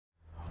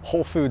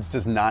Whole Foods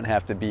does not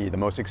have to be the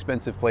most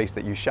expensive place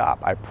that you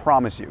shop, I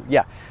promise you.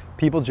 Yeah,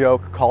 people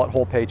joke, call it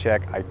whole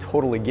paycheck, I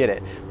totally get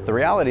it. But the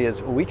reality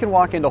is we can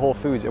walk into Whole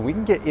Foods and we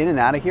can get in and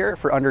out of here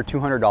for under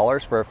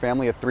 $200 for a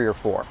family of 3 or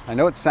 4. I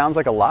know it sounds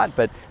like a lot,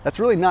 but that's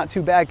really not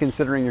too bad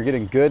considering you're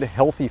getting good,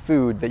 healthy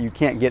food that you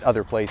can't get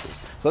other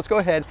places. So let's go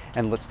ahead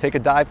and let's take a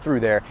dive through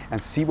there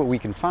and see what we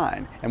can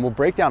find. And we'll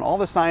break down all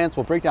the science,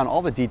 we'll break down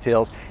all the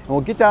details, and we'll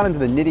get down into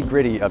the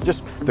nitty-gritty of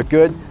just the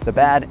good, the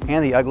bad,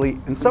 and the ugly,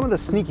 and some of the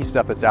sneaky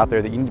stuff that's out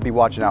there that you need to be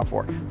watching out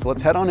for. So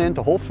let's head on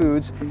into Whole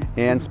Foods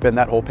and spend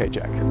that whole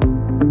paycheck.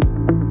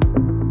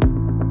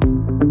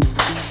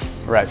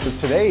 All right, so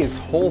today's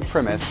whole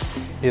premise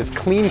is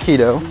clean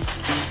keto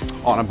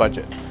on a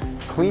budget.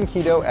 Clean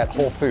keto at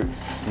Whole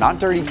Foods. Not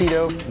dirty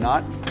keto,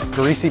 not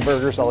greasy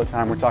burgers all the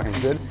time. We're talking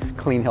good,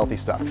 clean, healthy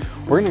stuff.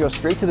 We're gonna go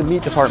straight to the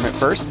meat department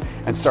first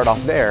and start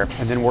off there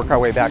and then work our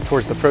way back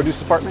towards the produce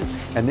department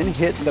and then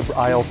hit the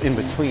aisles in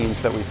between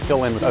so that we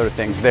fill in with other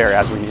things there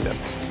as we need it.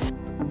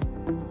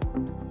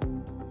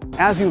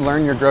 As you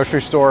learn your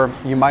grocery store,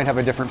 you might have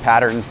a different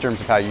pattern in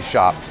terms of how you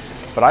shop.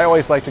 But I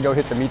always like to go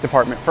hit the meat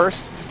department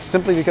first,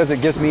 simply because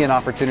it gives me an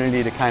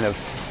opportunity to kind of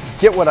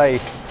get what I,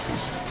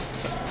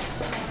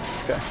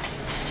 okay.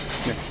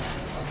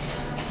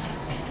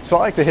 So I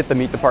like to hit the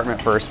meat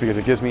department first because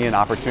it gives me an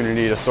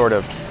opportunity to sort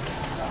of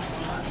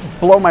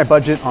blow my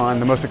budget on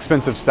the most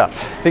expensive stuff,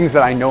 things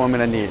that I know I'm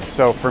gonna need.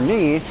 So for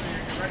me,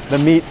 the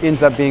meat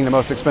ends up being the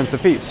most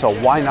expensive piece. So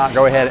why not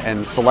go ahead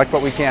and select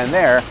what we can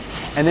there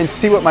and then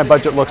see what my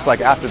budget looks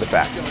like after the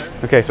fact.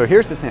 Okay, so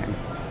here's the thing.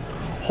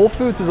 Whole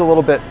Foods is a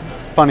little bit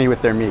funny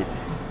with their meat.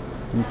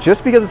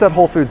 Just because it's at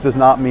Whole Foods does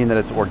not mean that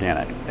it's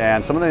organic.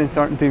 And some of the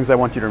important things I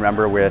want you to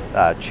remember with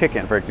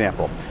chicken, for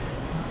example.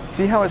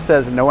 See how it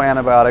says no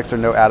antibiotics or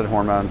no added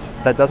hormones?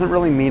 That doesn't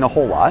really mean a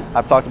whole lot.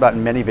 I've talked about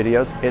in many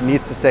videos, it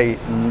needs to say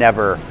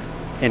never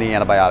any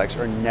antibiotics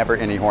or never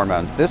any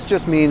hormones. This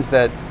just means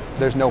that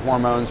there's no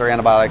hormones or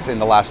antibiotics in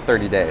the last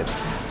 30 days.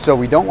 So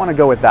we don't want to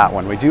go with that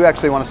one. We do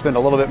actually want to spend a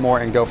little bit more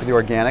and go for the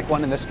organic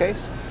one in this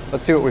case.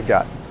 Let's see what we've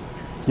got.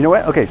 You know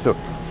what? Okay, so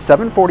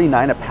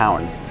 $7.49 a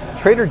pound.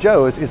 Trader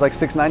Joe's is like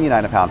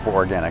 $6.99 a pound for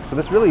organic, so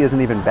this really isn't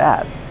even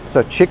bad.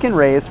 So chicken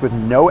raised with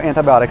no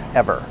antibiotics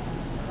ever.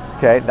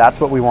 Okay, that's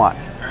what we want.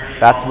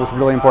 That's what's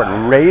really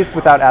important. Raised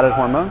without added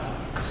hormones,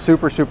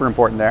 super, super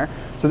important there.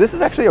 So this is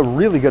actually a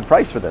really good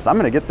price for this. I'm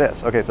gonna get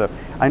this. Okay, so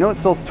I know it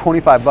sells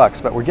 25 bucks,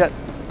 but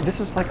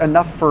this is like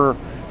enough for,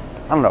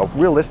 I don't know,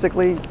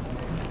 realistically,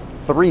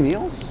 3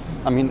 meals?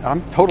 I mean,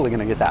 I'm totally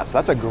gonna get that. So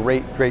that's a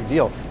great, great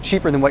deal.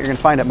 Cheaper than what you're gonna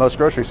find at most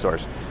grocery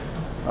stores.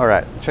 All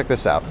right, check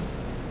this out.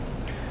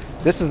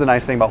 This is the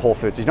nice thing about Whole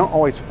Foods. You don't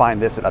always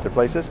find this at other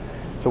places.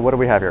 So what do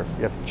we have here?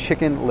 We have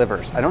chicken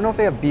livers. I don't know if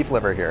they have beef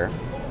liver here.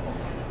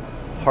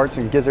 Hearts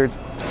and gizzards.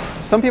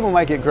 Some people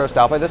might get grossed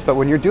out by this, but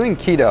when you're doing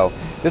keto,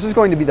 this is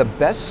going to be the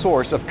best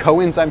source of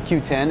coenzyme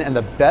Q10 and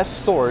the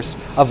best source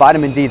of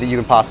vitamin D that you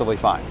can possibly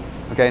find.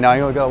 Okay, now I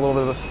got a little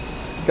bit of this,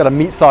 got a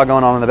meat saw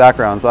going on in the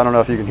background, so I don't know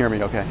if you can hear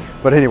me okay.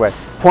 But anyway,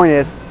 point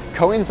is,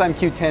 coenzyme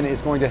Q10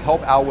 is going to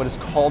help out what is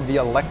called the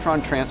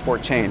electron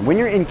transport chain. When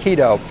you're in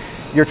keto,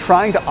 you're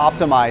trying to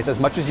optimize as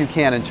much as you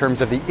can in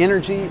terms of the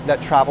energy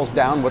that travels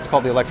down what's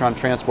called the electron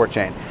transport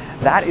chain.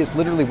 That is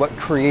literally what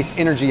creates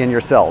energy in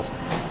your cells.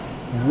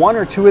 1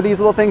 or 2 of these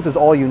little things is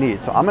all you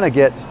need. So I'm gonna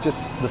get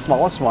just the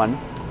smallest one,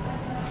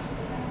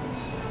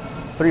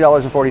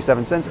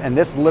 $3.47, and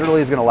this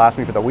literally is gonna last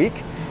me for the week,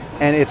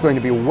 and it's going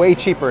to be way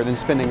cheaper than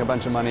spending a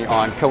bunch of money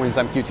on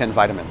coenzyme Q10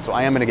 vitamins. So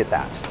I am gonna get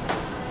that.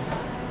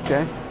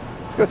 Okay,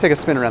 let's go take a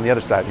spin around the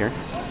other side here.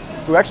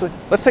 Ooh, actually,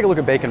 let's take a look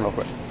at bacon real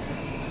quick.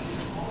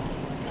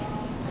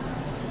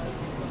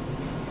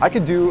 I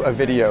could do a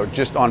video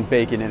just on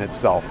bacon in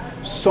itself.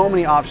 So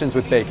many options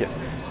with bacon.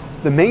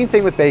 The main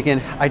thing with bacon,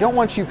 I don't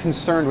want you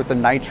concerned with the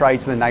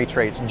nitrites and the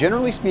nitrates.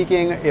 Generally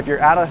speaking, if you're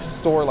at a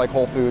store like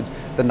Whole Foods,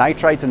 the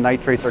nitrites and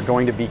nitrates are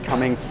going to be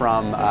coming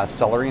from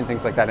celery and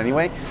things like that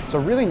anyway. So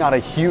really not a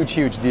huge,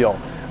 huge deal.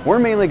 We're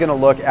mainly gonna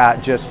look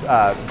at just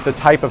the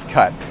type of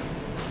cut.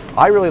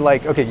 I really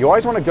like, okay, you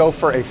always wanna go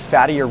for a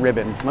fattier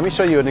ribbon. Let me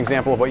show you an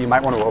example of what you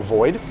might want to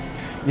avoid.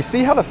 You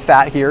see how the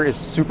fat here is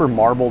super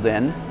marbled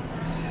in?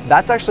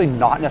 That's actually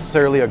not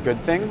necessarily a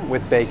good thing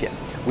with bacon.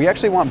 We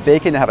actually want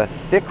bacon to have a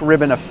thick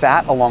ribbon of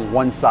fat along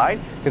one side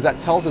because that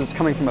tells that it's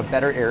coming from a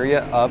better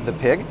area of the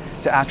pig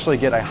to actually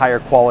get a higher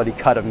quality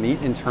cut of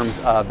meat in terms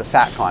of the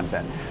fat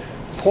content.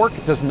 Pork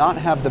does not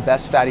have the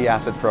best fatty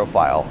acid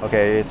profile,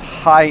 okay? It's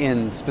high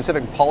in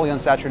specific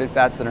polyunsaturated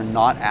fats that are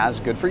not as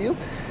good for you.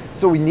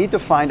 So we need to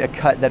find a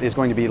cut that is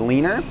going to be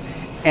leaner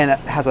and it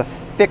has a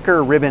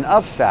thicker ribbon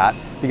of fat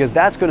because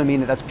that's going to mean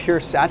that that's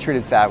pure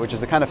saturated fat, which is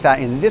the kind of fat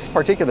in this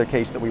particular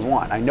case that we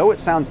want. I know it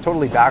sounds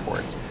totally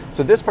backwards.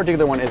 So this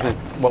particular one isn't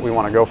what we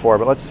want to go for,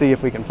 but let's see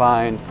if we can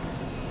find.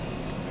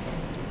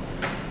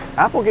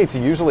 Applegate's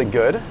usually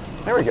good.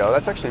 There we go,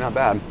 that's actually not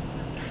bad.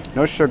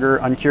 No sugar,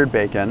 uncured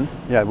bacon.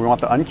 Yeah, we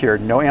want the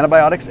uncured, no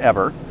antibiotics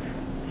ever.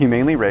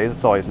 Humanely raised,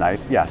 it's always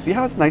nice. Yeah, see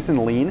how it's nice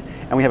and lean?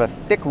 And we have a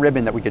thick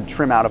ribbon that we could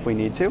trim out if we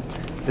need to.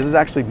 This is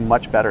actually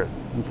much better.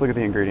 Let's look at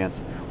the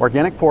ingredients.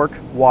 Organic pork,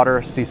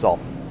 water, sea salt.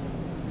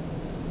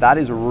 That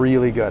is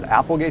really good.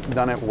 Applegate's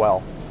done it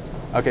well.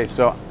 Okay,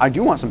 so I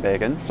do want some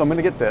bacon, so I'm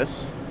gonna get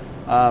this.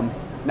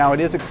 Now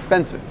it is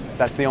expensive.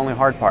 That's the only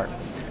hard part.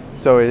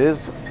 So it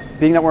is,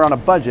 being that we're on a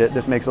budget,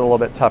 this makes it a little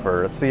bit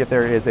tougher. Let's see if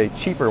there is a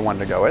cheaper one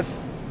to go with.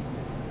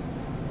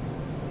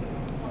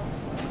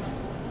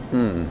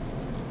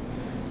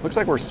 Looks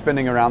like we're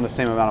spending around the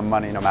same amount of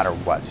money no matter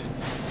what.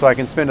 So I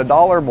can spend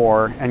 $1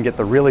 more and get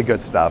the really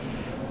good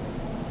stuff,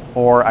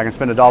 or I can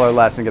spend $1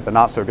 less and get the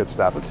not so good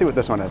stuff. Let's see what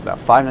this one is now.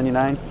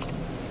 $5.99.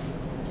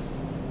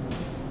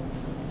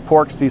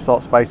 Pork, sea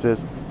salt,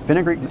 spices,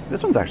 vinaigrette.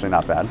 This one's actually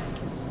not bad.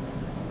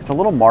 It's a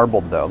little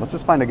marbled though. Let's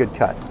just find a good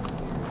cut.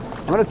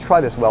 I'm gonna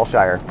try this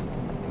Welshire.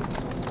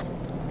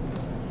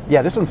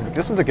 Yeah, this one's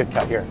a good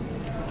cut here.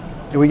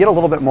 Do we get a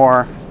little bit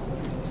more?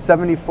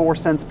 74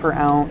 cents per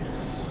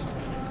ounce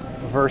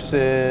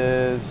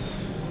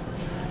versus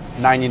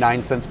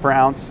 99 cents per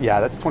ounce.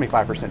 Yeah, that's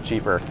 25%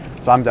 cheaper.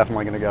 So I'm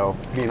definitely gonna go,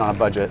 being on a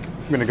budget,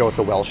 I'm gonna go with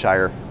the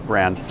Welshire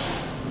brand.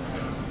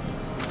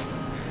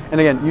 And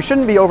again, you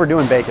shouldn't be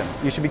overdoing bacon.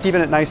 You should be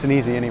keeping it nice and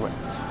easy anyway.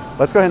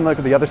 Let's go ahead and look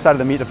at the other side of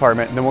the meat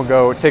department, and then we'll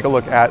go take a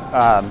look at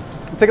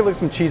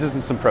some cheeses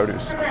and some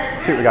produce.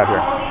 See what we got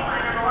here.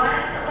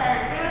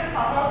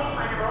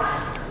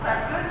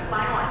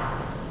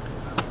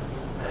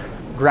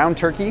 Ground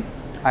turkey.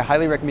 I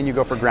highly recommend you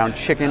go for ground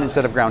chicken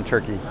instead of ground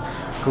turkey.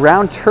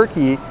 Ground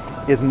turkey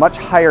is much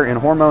higher in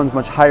hormones,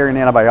 much higher in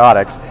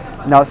antibiotics.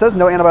 Now it says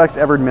no antibiotics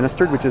ever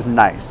administered, which is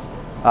nice.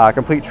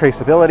 Complete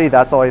traceability,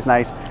 that's always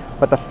nice.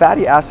 But the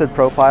fatty acid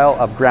profile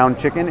of ground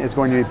chicken is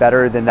going to be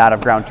better than that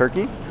of ground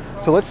turkey.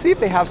 So let's see if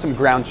they have some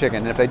ground chicken.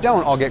 And if they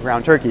don't, I'll get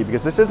ground turkey,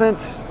 because this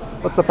isn't,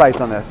 what's the price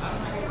on this?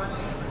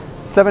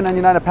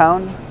 $7.99 a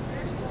pound.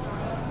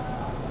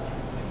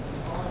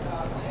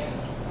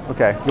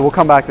 Okay, we'll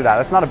come back to that.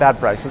 That's not a bad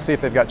price. Let's see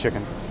if they've got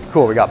chicken.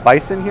 Cool, we got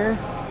bison here.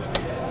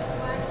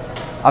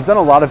 I've done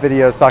a lot of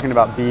videos talking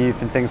about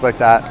beef and things like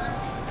that.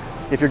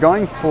 If you're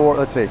going for,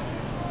 let's see,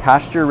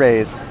 pasture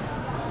raised,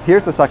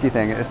 here's the sucky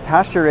thing, is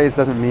pasture raised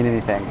doesn't mean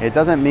anything. It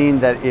doesn't mean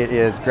that it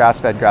is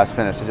grass-fed,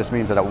 grass-finished. It just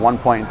means that at one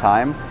point in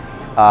time,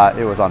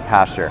 it was on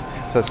pasture.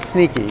 So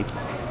sneaky.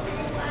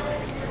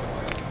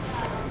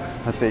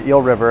 Let's see,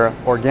 Eel River,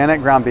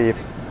 organic ground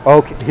beef.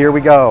 Okay, here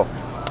we go.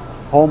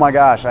 Oh my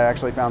gosh, I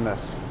actually found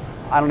this.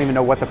 I don't even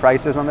know what the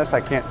price is on this.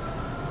 I can't,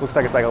 looks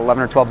like it's like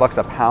 11 or 12 bucks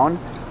a pound,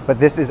 but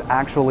this is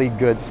actually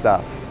good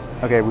stuff.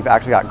 Okay, we've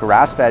actually got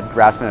grass-fed,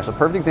 grass-finished. A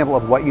perfect example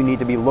of what you need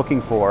to be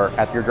looking for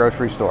at your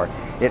grocery store.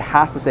 It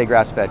has to say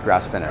grass-fed,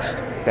 grass-finished,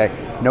 okay?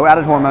 No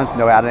added hormones,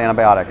 no added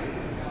antibiotics.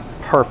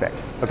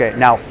 Perfect. Okay,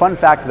 now fun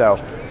fact though,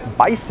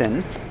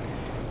 bison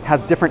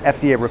has different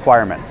FDA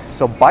requirements.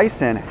 So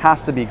bison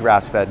has to be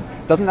grass-fed.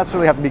 Doesn't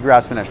necessarily have to be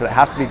grass-finished, but it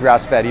has to be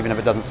grass-fed even if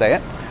it doesn't say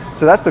it.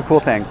 So that's the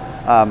cool thing.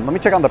 Let me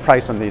check on the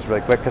price on these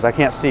really quick because I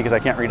can't see because I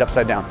can't read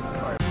upside down.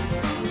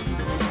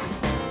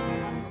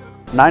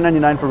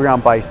 $9.99 for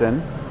ground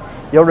bison.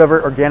 Eel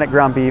River organic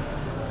ground beef.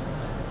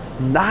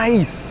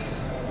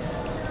 Nice.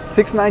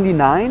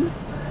 $6.99?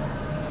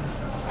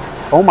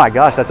 Oh my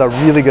gosh, that's a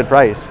really good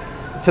price.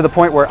 To the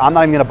point where I'm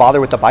not even gonna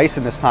bother with the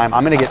bison this time.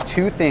 I'm gonna get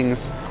two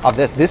things of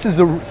this. This is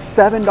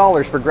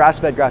 $7 for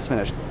grass-fed,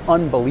 grass-finished.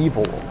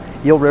 Unbelievable.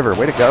 Eel River,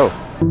 way to go.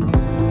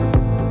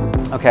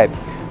 Okay,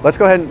 let's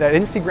go ahead and, I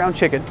didn't see ground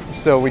chicken,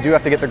 so we do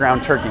have to get the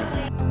ground turkey.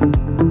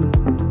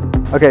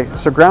 Okay,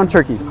 so ground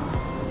turkey,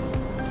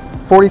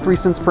 43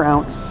 cents per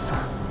ounce.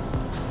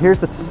 Here's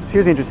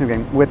the interesting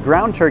thing. With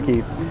ground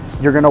turkey,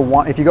 you're gonna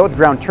want, if you go with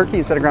ground turkey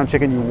instead of ground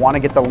chicken, you wanna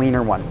get the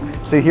leaner one.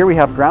 So here we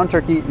have ground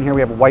turkey and here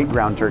we have white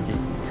ground turkey.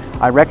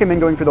 I recommend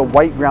going for the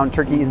white ground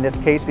turkey in this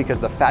case because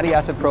the fatty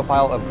acid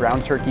profile of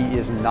ground turkey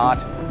is not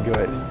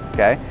good,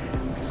 okay?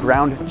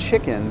 Ground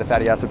chicken, the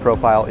fatty acid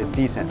profile is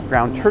decent.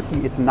 Ground turkey,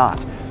 it's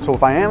not. So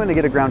if I am gonna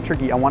get a ground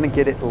turkey, I wanna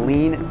get it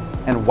lean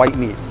and white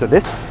meat. So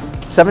this,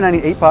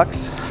 $7.98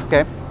 bucks,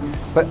 okay?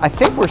 But I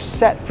think we're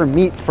set for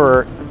meat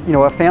for, you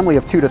know, a family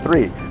of 2 to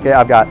 3. Okay,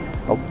 I've got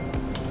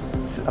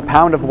a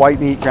pound of white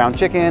meat ground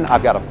chicken.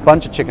 I've got a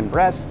bunch of chicken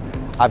breasts.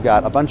 I've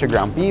got a bunch of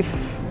ground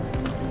beef.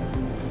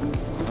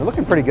 We're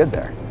looking pretty good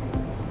there.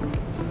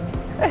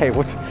 Hey,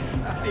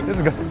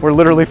 we're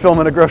literally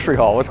filming a grocery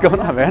haul. What's going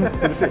on, man?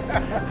 Good to see you.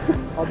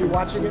 I'll be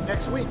watching it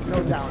next week,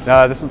 no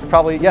doubt. This is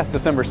probably, yeah,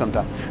 December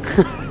sometime.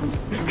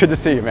 Good to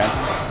see you, man.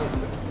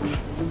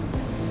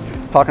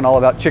 Talking all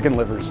about chicken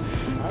livers.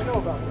 I know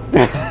about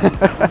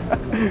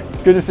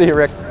them. Good to see you,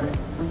 Rick.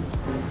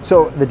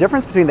 So the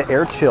difference between the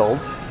air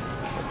chilled,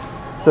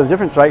 so the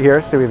difference right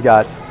here, so we've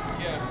got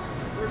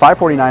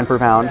 $5.49 per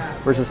pound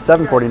versus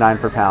 $7.49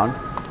 per pound.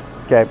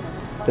 Okay,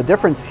 the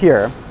difference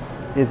here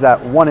is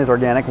that one is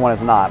organic, one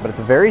is not, but it's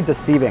very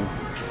deceiving.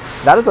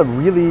 That is a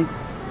really,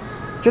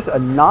 just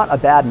not a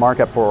bad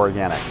markup for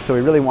organic. So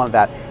we really want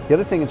that. The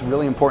other thing that's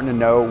really important to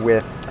know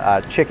with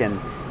chicken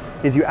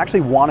is you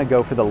actually want to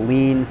go for the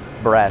lean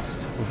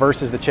breast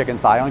versus the chicken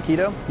thigh on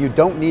keto. You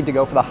don't need to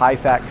go for the high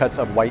fat cuts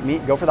of white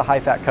meat, go for the high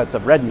fat cuts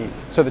of red meat.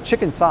 So the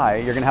chicken thigh,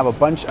 you're gonna have a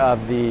bunch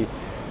of the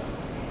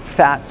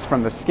fats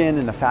from the skin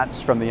and the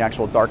fats from the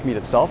actual dark meat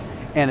itself,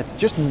 and it's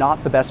just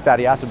not the best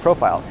fatty acid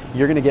profile.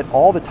 You're gonna get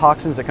all the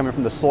toxins that come in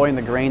from the soy and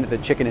the grain that the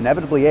chicken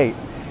inevitably ate,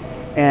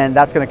 and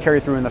that's gonna carry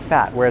through in the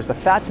fat, whereas the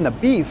fats in the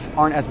beef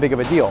aren't as big of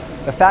a deal.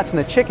 The fats in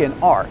the chicken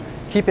are.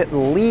 Keep it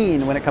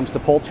lean when it comes to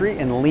poultry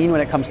and lean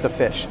when it comes to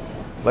fish.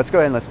 Let's go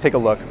ahead and let's take a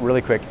look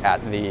really quick at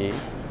the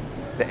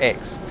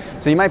eggs.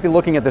 So you might be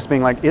looking at this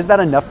being like, is that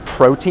enough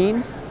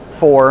protein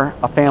for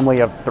a family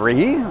of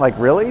 3? Like,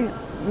 really?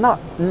 Not,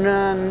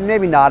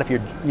 maybe not if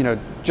you're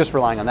just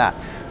relying on that.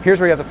 Here's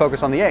where you have to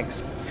focus on the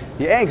eggs.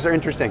 The eggs are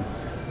interesting.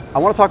 I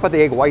want to talk about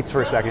the egg whites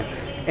for a second.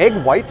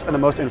 Egg whites are the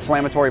most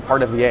inflammatory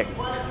part of the egg.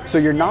 So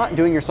you're not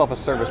doing yourself a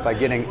service by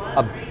getting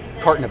a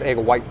carton of egg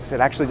whites.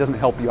 It actually doesn't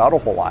help you out a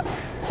whole lot.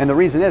 And the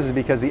reason is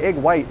because the egg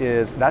white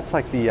that's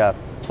like the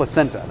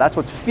placenta. That's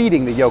what's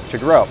feeding the yolk to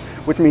grow,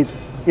 which means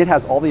it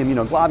has all the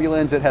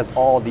immunoglobulins, it has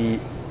all the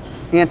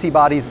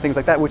antibodies and things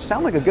like that, which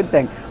sound like a good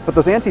thing, but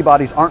those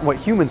antibodies aren't what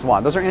humans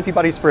want. Those are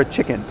antibodies for a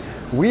chicken.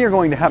 We are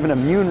going to have an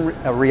immune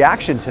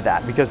reaction to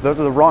that because those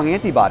are the wrong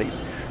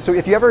antibodies. So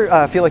if you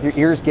ever feel like your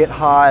ears get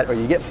hot or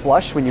you get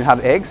flushed when you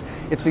have eggs,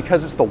 it's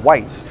because it's the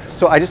whites.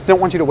 So I just don't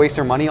want you to waste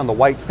your money on the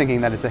whites thinking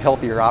that it's a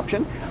healthier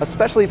option,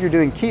 especially if you're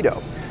doing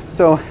keto.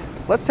 So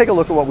let's take a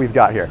look at what we've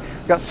got here.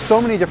 We've got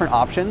so many different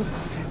options,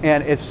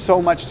 and it's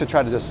so much to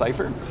try to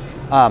decipher.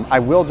 I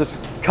will just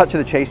cut to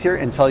the chase here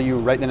and tell you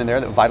right then and there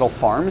that Vital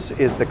Farms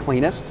is the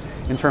cleanest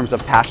in terms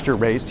of pasture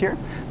raised here.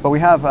 But we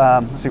have,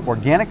 let's see,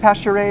 organic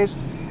pasture raised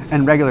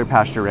and regular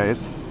pasture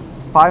raised,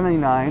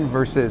 $5.99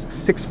 versus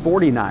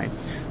 $6.49.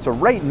 So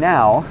right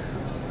now,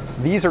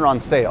 these are on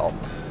sale.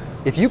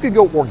 If you could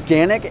go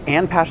organic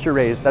and pasture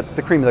raised, that's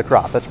the cream of the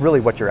crop. That's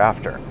really what you're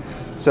after.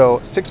 So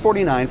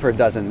 $6.49 for a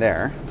dozen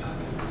there.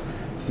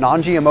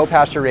 Non-GMO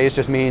pasture raised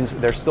just means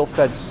they're still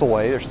fed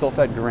soy, they're still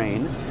fed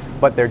grain,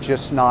 but they're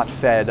just not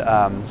fed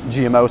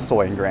GMO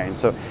soy and grain.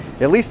 So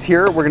at least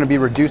here, we're gonna be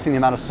reducing the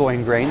amount of soy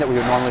and grain that we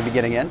would normally be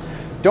getting in.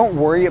 Don't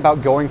worry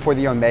about going for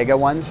the omega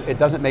ones. It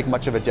doesn't make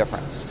much of a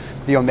difference.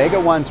 The omega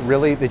ones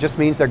really, it just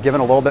means they're given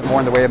a little bit more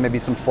in the way of maybe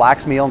some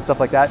flax meal and stuff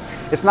like that.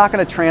 It's not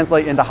gonna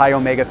translate into high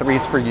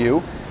omega-3s for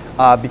you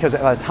because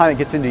by the time it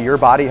gets into your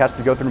body, it has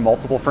to go through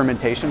multiple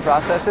fermentation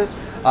processes,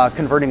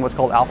 converting what's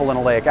called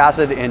alpha-linoleic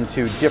acid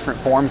into different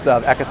forms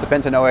of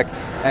eicosapentaenoic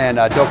and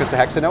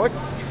docosahexaenoic.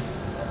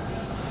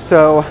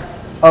 So,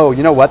 oh,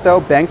 you know what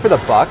though? Bang for the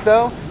buck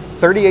though,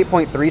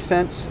 38.3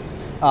 cents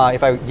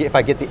if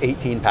I get the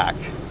 18 pack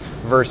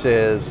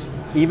versus,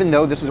 even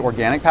though this is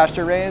organic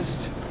pasture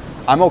raised,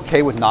 I'm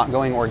okay with not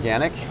going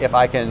organic if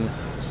I can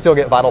still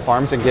get Vital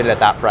Farms and get it at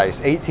that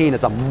price. 18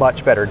 is a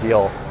much better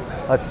deal.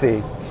 Let's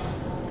see,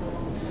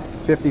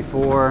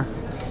 54,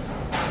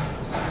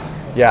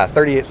 yeah,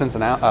 38 cents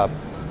an ounce.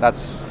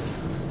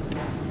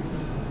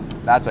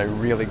 That's a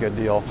really good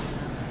deal.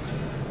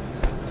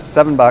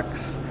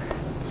 $7.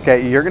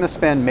 Okay, you're gonna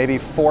spend maybe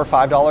 $4 or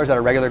 $5 at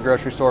a regular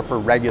grocery store for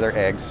regular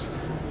eggs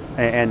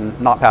and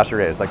not pasture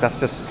raised. Like, that's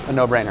just a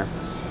no-brainer.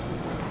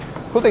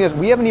 Cool thing is,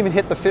 we haven't even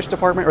hit the fish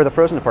department or the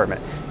frozen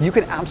department. You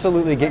can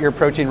absolutely get your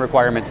protein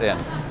requirements in.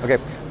 Okay,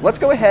 let's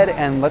go ahead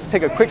and let's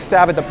take a quick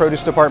stab at the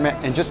produce department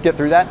and just get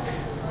through that.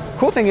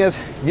 Cool thing is,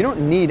 you don't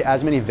need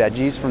as many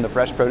veggies from the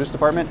fresh produce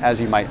department as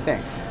you might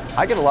think.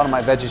 I get a lot of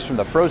my veggies from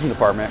the frozen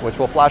department, which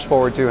we'll flash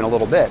forward to in a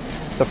little bit.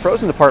 The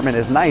frozen department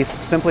is nice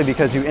simply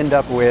because you end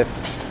up with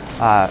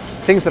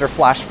things that are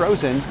flash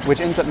frozen,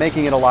 which ends up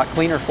making it a lot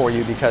cleaner for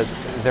you because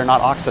they're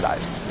not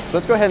oxidized. So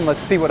let's go ahead and let's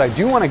see what I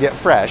do want to get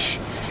fresh,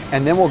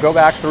 and then we'll go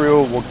back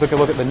through, we'll take a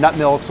look at the nut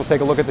milks, we'll take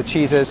a look at the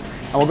cheeses,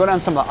 and we'll go down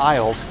some of the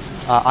aisles,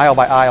 aisle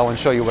by aisle, and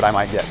show you what I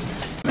might get.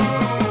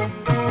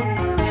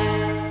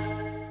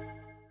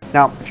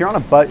 Now, if you're on a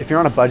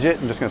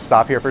budget, I'm just going to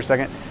stop here for a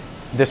second.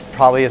 This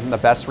probably isn't the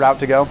best route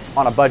to go.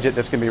 On a budget,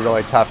 this can be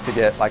really tough to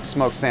get, like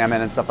smoked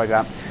salmon and stuff like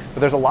that.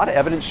 But there's a lot of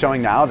evidence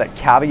showing now that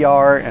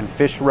caviar and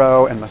fish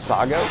roe and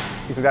masago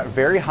is got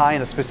very high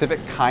in a specific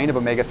kind of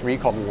omega-3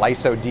 called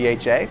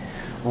lyso-DHA.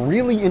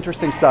 Really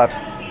interesting stuff.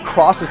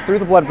 Crosses through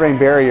the blood-brain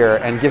barrier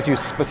and gives you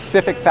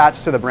specific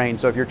fats to the brain.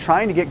 So if you're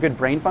trying to get good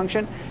brain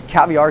function,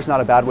 caviar is not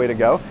a bad way to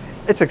go.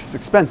 It's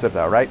expensive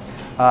though, right?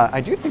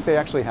 I do think they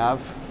actually have,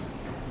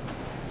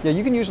 yeah,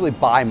 you can usually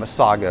buy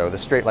masago, the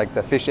straight, like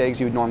the fish eggs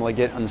you would normally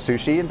get on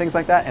sushi and things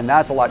like that, and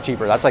that's a lot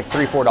cheaper. That's like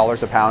 $3 or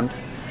 $4 a pound.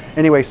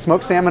 Anyway,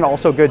 smoked salmon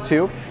also good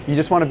too. You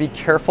just want to be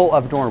careful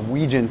of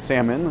Norwegian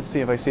salmon. Let's see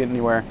if I see it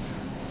anywhere.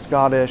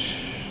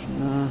 Scottish,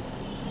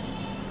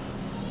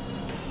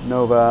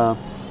 Nova.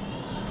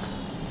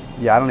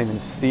 Yeah, I don't even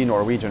see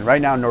Norwegian.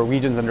 Right now,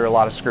 Norwegian's under a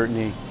lot of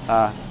scrutiny.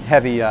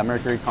 Heavy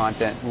mercury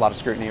content, a lot of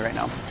scrutiny right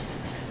now.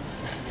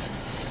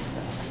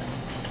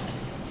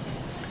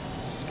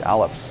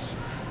 Scallops.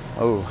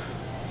 Oh,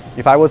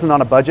 if I wasn't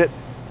on a budget,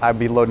 I'd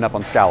be loading up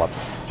on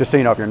scallops. Just so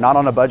you know, if you're not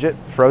on a budget,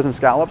 frozen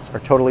scallops are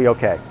totally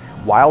okay.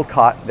 Wild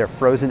caught, they're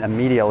frozen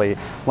immediately.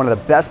 One of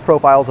the best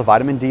profiles of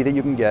vitamin D that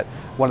you can get.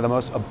 One of the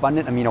most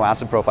abundant amino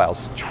acid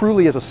profiles.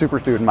 Truly is a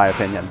superfood in my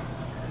opinion.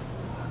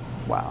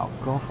 Wow,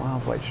 Gulf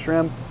wild white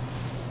shrimp.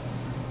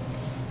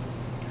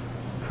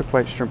 Cooked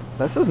white shrimp.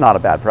 This is not a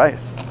bad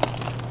price.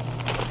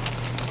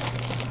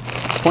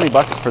 20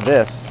 bucks for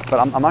this, but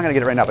I'm not gonna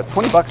get it right now, but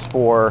 20 bucks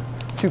for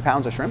 2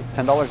 pounds of shrimp,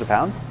 $10 a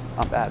pound,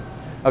 not bad.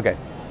 Okay,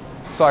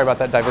 sorry about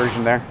that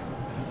diversion there.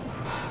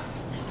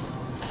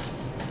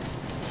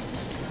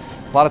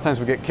 A lot of times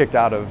we get kicked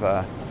out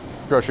of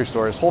grocery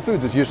stores. Whole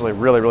Foods is usually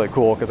really, really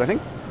cool because I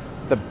think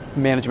the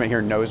management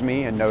here knows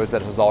me and knows that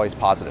this is always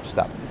positive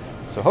stuff.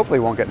 So hopefully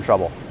we won't get in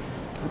trouble.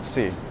 Let's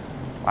see.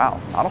 Wow,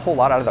 not a whole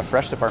lot out of the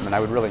fresh department I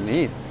would really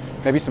need.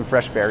 Maybe some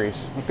fresh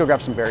berries. Let's go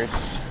grab some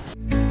berries.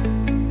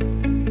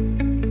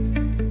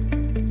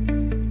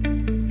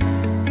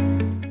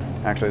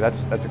 Actually,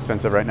 that's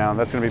expensive right now.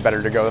 That's gonna be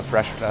better to go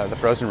the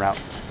frozen route.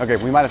 Okay,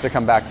 we might have to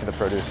come back to the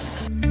produce.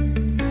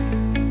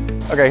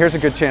 Okay, here's a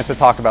good chance to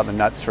talk about the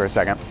nuts for a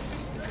second.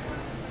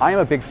 I am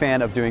a big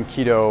fan of doing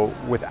keto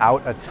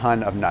without a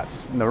ton of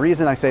nuts. And the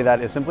reason I say that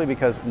is simply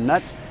because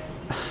nuts,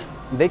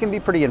 they can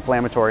be pretty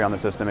inflammatory on the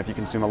system if you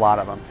consume a lot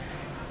of them.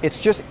 It's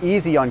just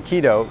easy on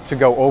keto to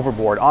go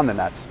overboard on the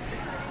nuts.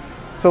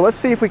 So let's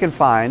see if we can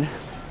find,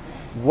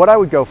 what I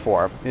would go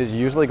for is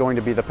usually going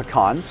to be the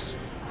pecans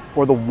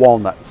or the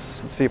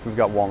walnuts. Let's see if we've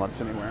got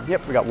walnuts anywhere.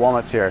 Yep, we got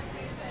walnuts here.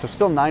 So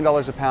still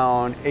 $9 a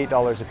pound,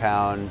 $8 a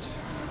pound.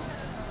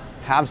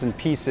 Halves and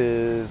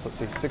pieces, let's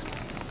see,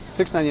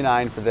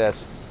 $6.99 for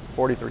this,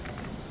 43.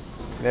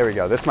 There we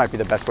go, this might be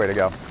the best way to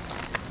go.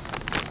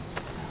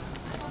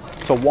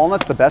 So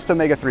walnuts, the best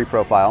omega-3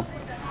 profile.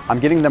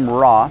 I'm getting them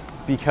raw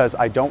because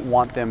I don't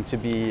want them to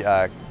be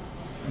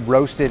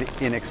roasted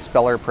in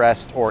expeller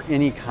pressed or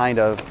any kind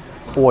of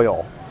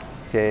oil.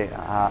 Okay,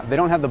 they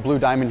don't have the blue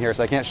diamond here,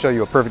 so I can't show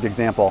you a perfect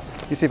example.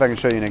 Let me see if I can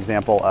show you an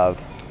example of,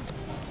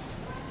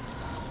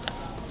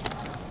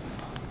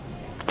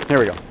 here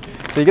we go.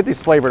 So you get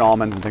these flavored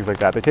almonds and things like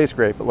that. They taste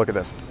great, but look at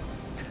this.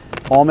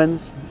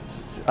 Almonds,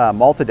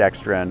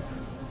 maltodextrin.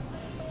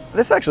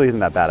 This actually isn't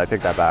that bad, I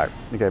take that back.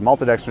 Okay,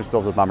 maltodextrin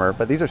still is a bummer,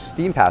 but these are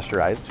steam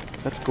pasteurized.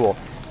 That's cool.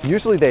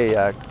 Usually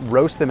they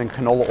roast them in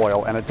canola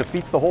oil, and it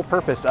defeats the whole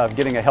purpose of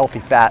getting a healthy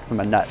fat from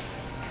a nut.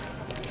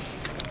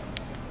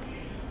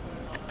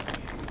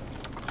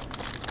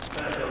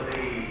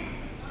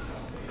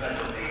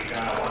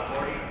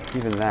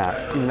 Even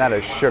that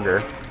is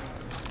sugar.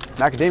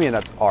 Macadamia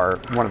nuts are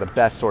one of the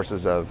best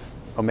sources of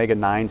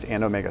omega-9s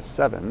and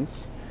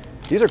omega-7s.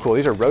 These are cool.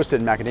 These are roasted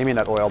in macadamia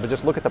nut oil, but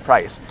just look at the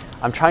price.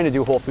 I'm trying to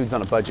do Whole Foods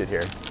on a budget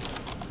here.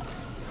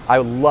 I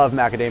love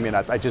macadamia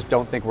nuts. I just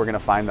don't think we're going to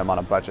find them on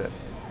a budget.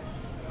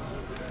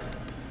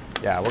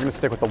 Yeah, we're going to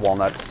stick with the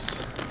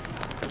walnuts.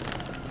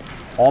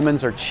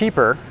 Almonds are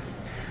cheaper,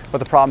 but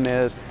the problem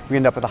is we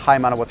end up with a high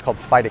amount of what's called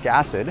phytic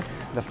acid.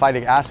 The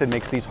phytic acid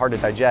makes these hard to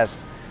digest.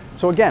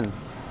 So again,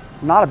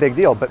 not a big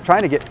deal, but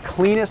trying to get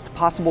cleanest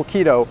possible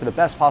keto for the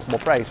best possible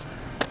price,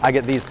 I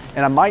get these.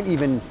 And I might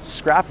even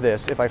scrap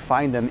this if I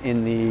find them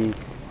in the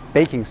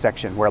baking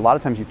section, where a lot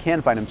of times you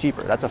can find them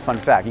cheaper. That's a fun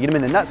fact. You get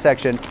them in the nut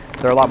section,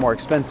 they're a lot more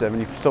expensive,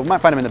 and so you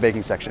might find them in the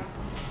baking section.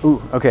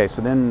 Ooh, okay,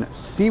 so then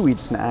seaweed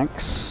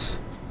snacks,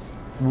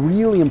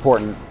 really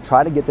important.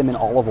 Try to get them in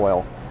olive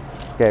oil.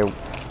 Okay,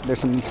 there's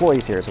some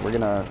employees here, so I'm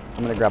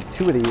gonna grab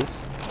 2 of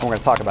these, and we're gonna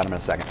talk about them in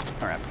a second.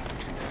 All right.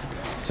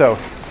 So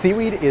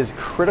seaweed is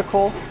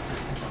critical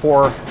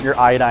for your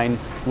iodine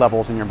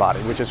levels in your body,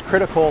 which is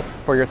critical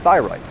for your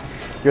thyroid.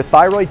 Your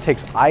thyroid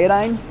takes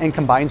iodine and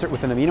combines it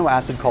with an amino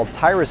acid called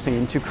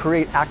tyrosine to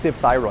create active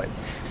thyroid.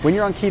 When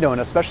you're on keto,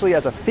 and especially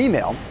as a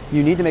female,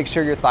 you need to make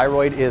sure your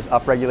thyroid is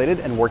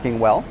upregulated and working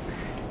well.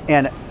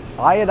 And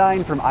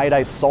iodine from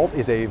iodized salt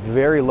is a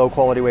very low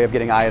quality way of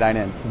getting iodine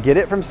in. Get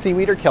it from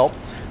seaweed or kelp,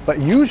 but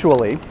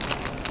usually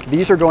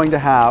these are going to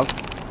have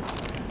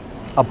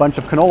a bunch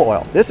of canola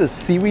oil. This is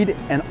seaweed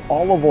and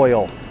olive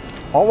oil.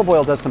 Olive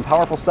oil does some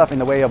powerful stuff in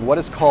the way of what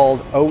is called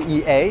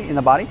OEA in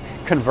the body,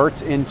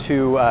 converts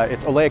into,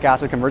 its oleic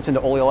acid converts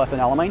into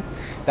oleoethanolamine.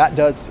 That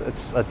does,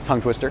 it's a tongue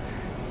twister.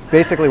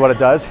 Basically what it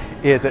does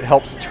is it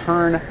helps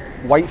turn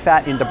white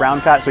fat into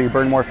brown fat so you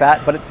burn more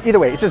fat, but it's either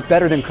way, it's just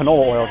better than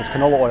canola oil because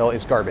canola oil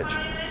is garbage.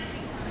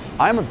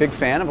 I'm a big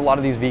fan of a lot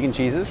of these vegan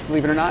cheeses,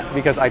 believe it or not,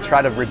 because I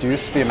try to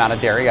reduce the amount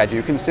of dairy I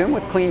do consume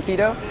with clean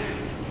keto.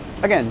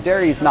 Again,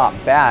 dairy is not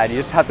bad, you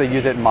just have to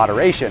use it in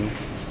moderation.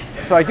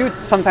 So I do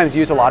sometimes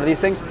use a lot of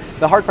these things.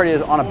 The hard part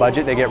is on a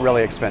budget, they get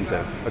really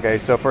expensive. Okay,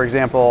 so for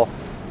example,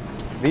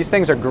 these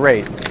things are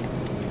great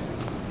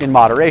in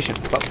moderation,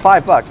 but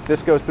 $5,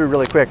 this goes through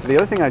really quick. The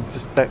other thing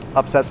that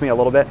upsets me a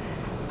little bit,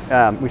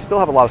 we still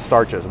have a lot of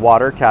starches: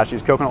 water,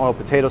 cashews, coconut oil,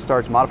 potato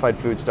starch, modified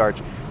food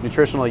starch,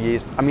 nutritional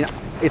yeast. I mean,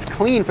 it's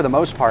clean for the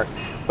most part,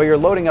 but you're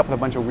loading up with a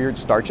bunch of weird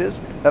starches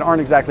that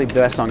aren't exactly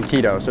best on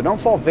keto. So don't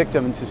fall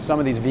victim to some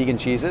of these vegan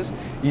cheeses.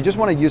 You just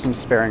want to use them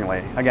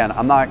sparingly. Again,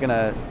 I'm not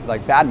gonna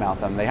like badmouth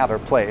them, they have their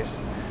place.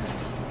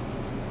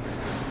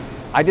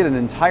 I did an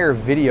entire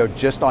video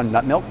just on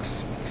nut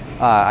milks.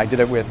 I did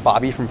it with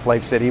Bobby from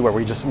Flav City, where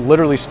we just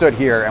literally stood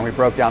here and we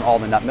broke down all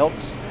the nut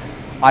milks.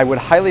 I would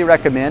highly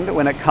recommend,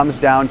 when it comes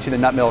down to the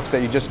nut milks,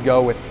 that you just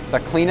go with the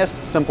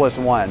cleanest, simplest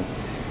one.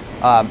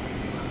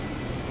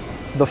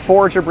 The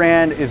Forager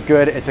brand is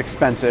good, it's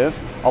expensive.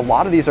 A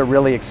lot of these are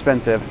really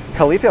expensive.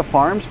 Califia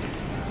Farms,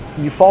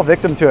 you fall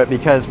victim to it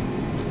because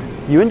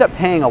you end up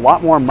paying a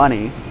lot more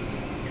money,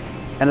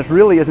 and it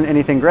really isn't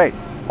anything great.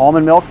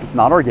 Almond milk, it's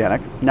not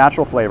organic,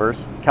 natural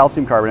flavors,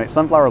 calcium carbonate,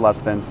 sunflower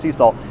less than, sea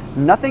salt.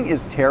 Nothing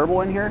is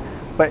terrible in here,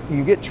 but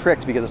you get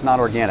tricked because it's not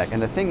organic.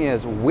 And the thing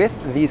is,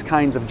 with these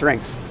kinds of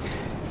drinks,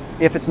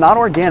 if it's not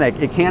organic,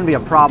 it can be a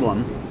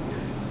problem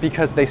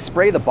because they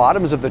spray the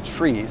bottoms of the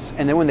trees,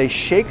 and then when they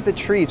shake the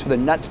trees for the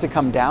nuts to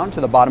come down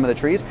to the bottom of the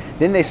trees,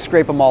 then they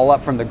scrape them all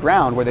up from the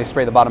ground where they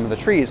spray the bottom of the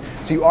trees.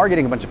 So you are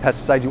getting a bunch of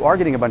pesticides, you are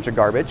getting a bunch of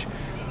garbage.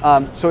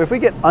 So if we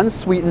get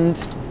unsweetened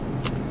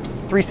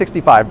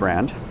 365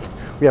 brand,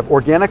 we have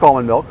organic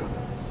almond milk,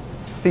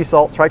 sea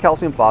salt,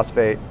 tricalcium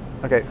phosphate.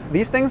 Okay,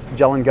 these things,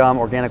 gellan gum,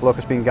 organic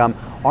locust bean gum,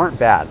 aren't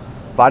bad.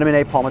 Vitamin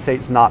A palmitate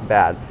is not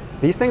bad.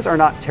 These things are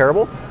not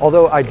terrible,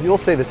 although I will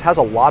say this has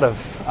a lot of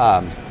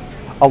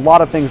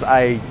things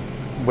I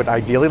would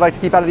ideally like to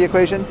keep out of the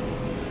equation.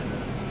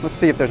 Let's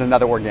see if there's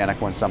another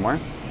organic one somewhere.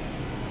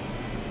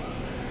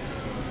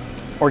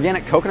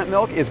 Organic coconut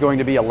milk is going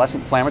to be a less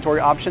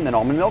inflammatory option than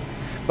almond milk,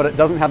 but it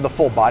doesn't have the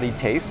full bodied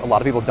taste. A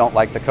lot of people don't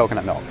like the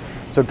coconut milk.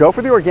 So go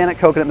for the organic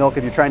coconut milk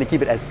if you're trying to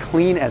keep it as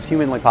clean as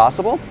humanly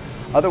possible.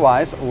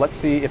 Otherwise, let's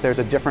see if there's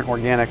a different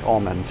organic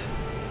almond.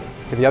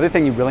 The other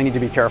thing you really need to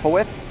be careful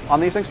with on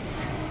these things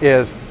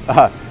is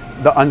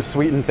the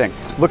unsweetened thing.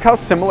 Look how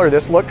similar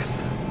this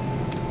looks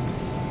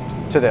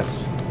to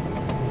this.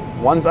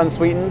 One's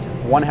unsweetened,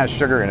 one has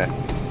sugar in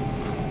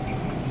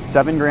it.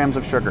 7 grams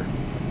of sugar,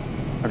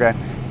 okay?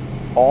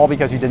 All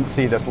because you didn't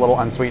see this little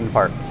unsweetened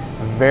part.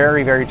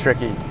 Very, very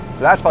tricky. So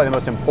that's probably the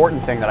most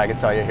important thing that I could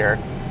tell you here.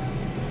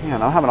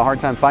 Man, I'm having a hard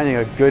time finding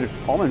a good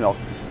almond milk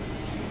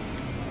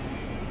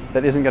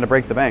that isn't gonna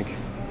break the bank.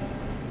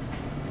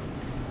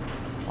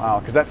 Wow,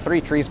 because that 3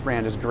 Trees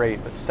brand is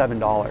great, but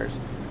 $7.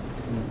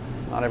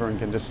 Not everyone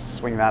can just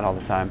swing that all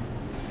the time.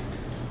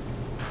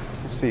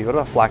 Let's see, what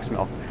about flax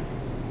milk?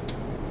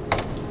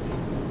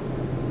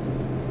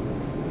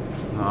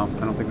 Oh,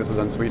 I don't think this is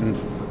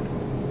unsweetened.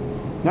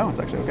 No, it's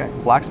actually okay.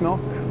 Flax milk,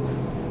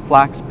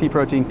 flax, pea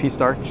protein, pea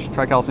starch,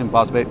 tricalcium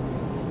phosphate.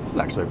 This is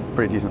actually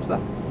pretty decent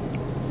stuff.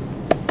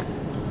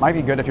 Might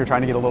be good if you're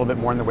trying to get a little bit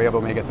more in the way of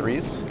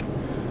omega-3s.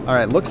 All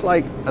right, looks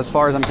like, as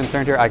far as I'm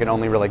concerned here, I can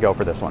only really go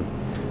for this one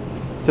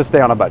to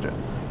stay on a budget,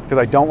 because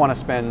I don't want to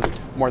spend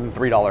more than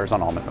 $3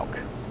 on almond milk.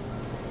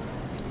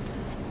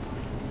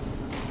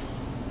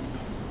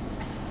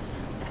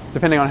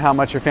 Depending on how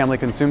much your family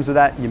consumes of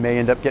that, you may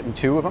end up getting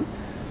 2 of them.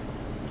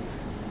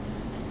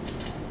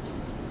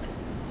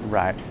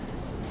 Right,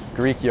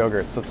 Greek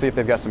yogurts. Let's see if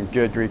they've got some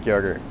good Greek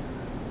yogurt.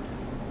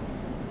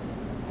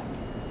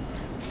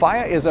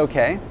 Faya is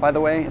okay, by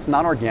the way. It's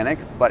not organic,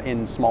 but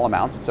in small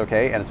amounts it's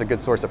okay, and it's a good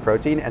source of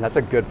protein, and that's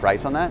a good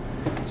price on that.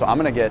 So I'm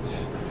gonna get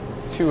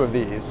 2 of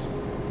these,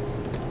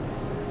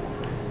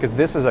 because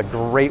this is a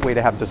great way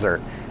to have dessert.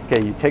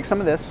 Okay, you take some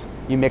of this,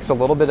 you mix a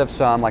little bit of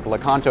some like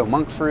Lakanto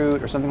monk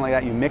fruit or something like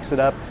that, you mix it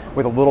up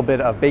with a little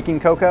bit of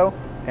baking cocoa,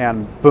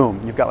 and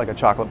boom, you've got like a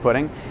chocolate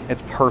pudding.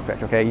 It's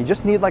perfect, okay? You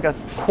just need like a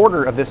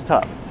quarter of this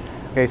tub.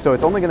 Okay, so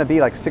it's only gonna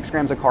be like 6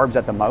 grams of carbs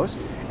at the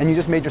most, and you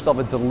just made yourself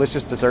a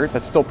delicious dessert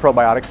that's still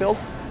probiotic filled.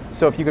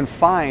 So if you can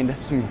find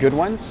some good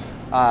ones,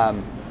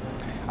 I'm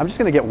just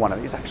gonna get 1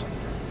 of these actually.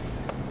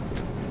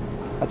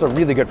 That's a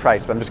really good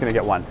price, but I'm just gonna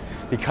get 1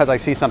 because I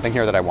see something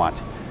here that I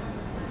want.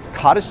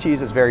 Cottage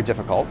cheese is very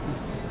difficult,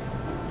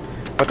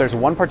 but there's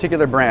one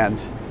particular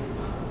brand,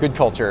 Good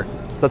Culture,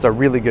 does a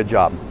really good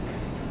job.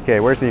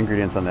 Okay, where's the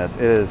ingredients on this?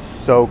 It is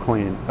so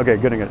clean. Okay,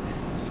 good and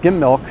good. Skim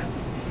milk,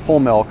 whole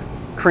milk,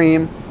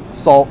 cream,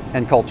 salt,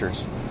 and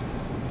cultures.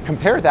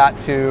 Compare that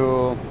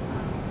to,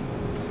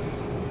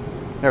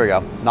 there we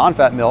go,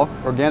 non-fat milk,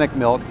 organic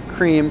milk,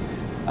 cream,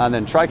 and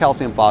then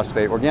tricalcium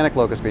phosphate, organic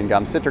locust bean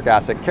gum, citric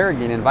acid,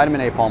 carrageenan,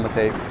 vitamin A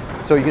palmitate.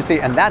 So you can see,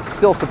 and that's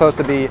still supposed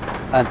to be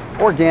an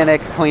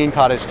organic, clean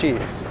cottage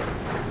cheese.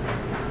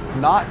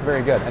 Not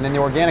very good. And then the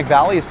Organic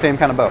Valley is same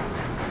kind of boat.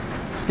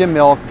 Skim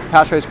milk,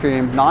 pasteurized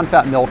cream,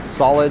 non-fat milk,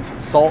 solids,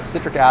 salt,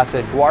 citric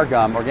acid, guar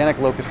gum, organic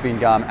locust bean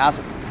gum,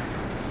 acid.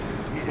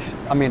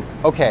 I mean,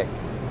 okay,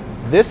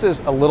 this is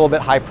a little bit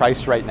high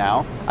priced right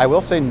now. I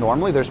will say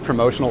normally there's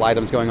promotional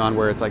items going on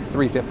where it's like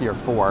 $3.50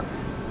 or $4.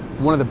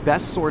 One of the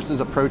best sources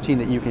of protein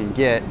that you can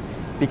get,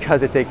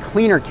 because it's a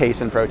cleaner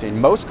casein protein.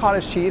 Most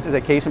cottage cheese is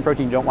a casein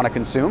protein you don't want to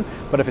consume,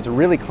 but if it's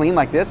really clean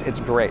like this, it's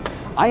great.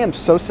 I am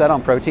so set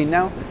on protein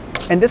now,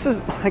 and this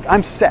is like,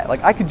 I'm set.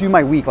 Like I could do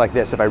my week like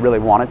this if I really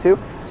wanted to,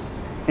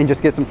 and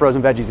just get some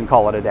frozen veggies and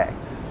call it a day.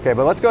 Okay,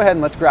 but let's go ahead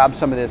and let's grab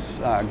some of this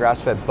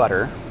grass-fed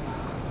butter.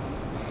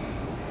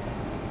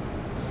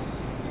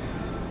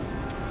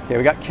 Okay,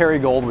 we got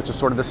Kerrygold, which is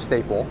sort of the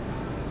staple.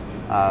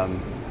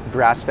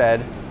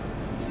 Grass-fed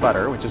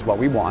butter, which is what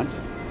we want.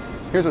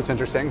 Here's what's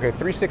interesting. Okay,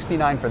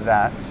 $3.69 for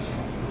that.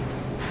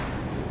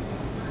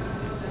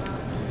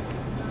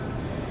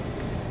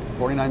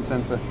 49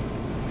 cents. All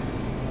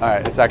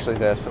right, it's actually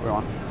this that we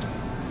want.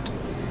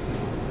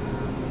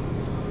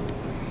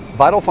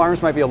 Vital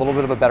Farms might be a little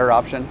bit of a better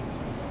option.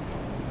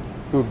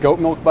 Ooh, goat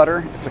milk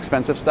butter, it's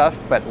expensive stuff,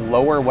 but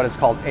lower what is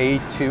called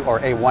A2 or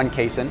A1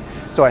 casein.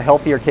 So a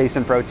healthier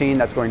casein protein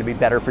that's going to be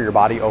better for your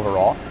body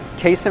overall.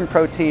 casein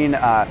protein,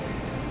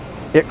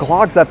 it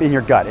clogs up in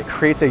your gut. It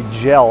creates a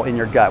gel in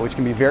your gut, which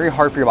can be very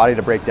hard for your body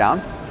to break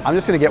down. I'm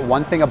just gonna get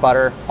one thing of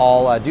butter.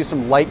 I'll do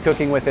some light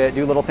cooking with it,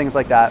 do little things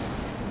like that.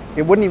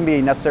 It wouldn't even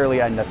be necessarily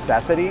a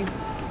necessity,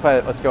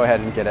 but let's go ahead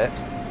and get it.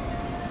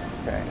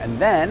 Okay, and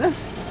then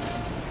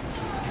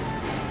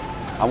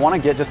I wanna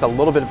get just a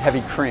little bit of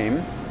heavy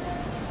cream.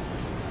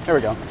 There we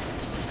go.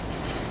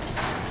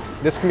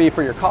 This can be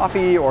for your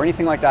coffee or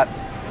anything like that.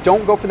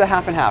 Don't go for the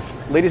half and half.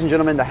 Ladies and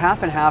gentlemen, the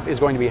half and half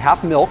is going to be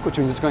half milk, which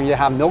means it's going to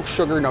have milk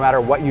sugar no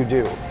matter what you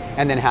do,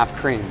 and then half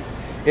cream.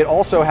 It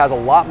also has a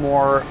lot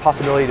more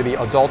possibility to be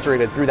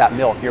adulterated through that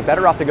milk. You're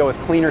better off to go with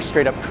cleaner,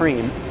 straight up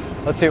cream.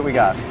 Let's see what we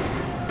got.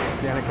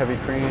 Organic heavy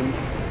cream.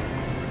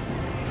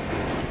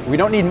 We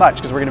don't need much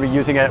because we're going to be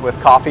using it with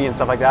coffee and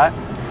stuff like that.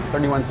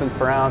 31 cents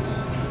per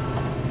ounce.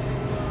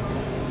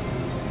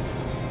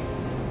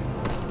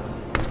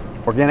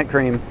 Organic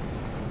cream.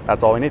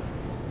 That's all we need.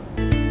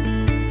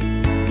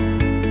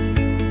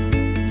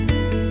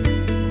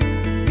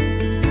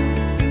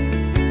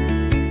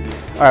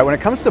 All right, when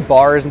it comes to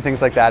bars and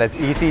things like that, it's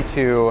easy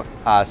to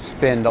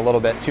spend a little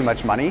bit too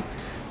much money.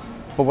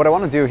 But what I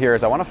want to do here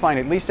is I want to find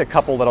at least a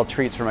couple little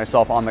treats for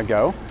myself on the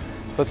go.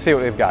 Let's see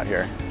what we've got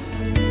here.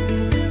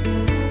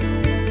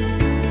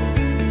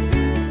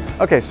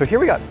 Okay, so here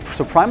we got,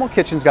 so Primal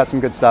Kitchen's got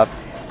some good stuff.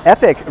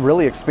 Epic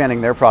really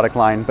expanding their product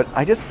line, but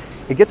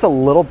it gets a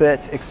little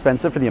bit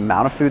expensive for the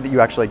amount of food that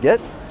you actually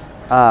get.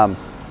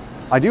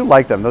 I do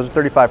like them. Those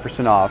are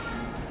 35% off.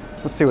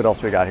 Let's see what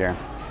else we got here.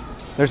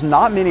 There's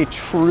not many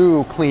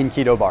true clean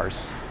keto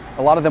bars.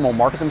 A lot of them will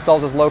market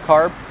themselves as low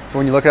carb, but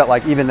when you look at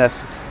like even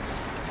this,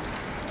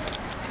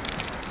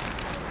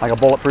 like a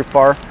bulletproof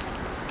bar,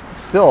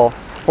 still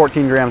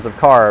 14 grams of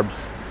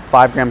carbs,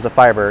 5 grams of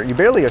fiber. You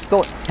barely are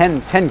still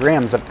 10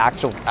 grams of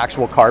actual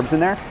carbs in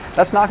there.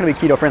 That's not gonna be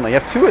keto friendly. You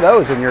have 2 of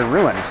those and you're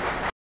ruined.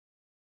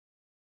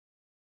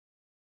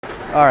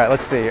 All right,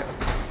 let's see.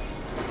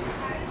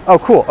 Oh,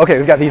 cool. Okay,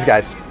 we've got these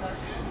guys.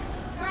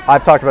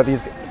 I've talked about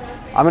these.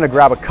 I'm gonna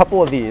grab a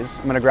couple of these.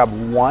 I'm gonna grab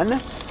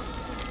one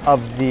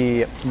of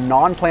the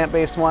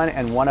non-plant-based one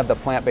and one of the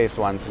plant-based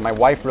ones, because my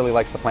wife really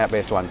likes the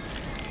plant-based ones.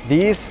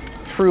 These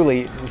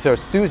truly, so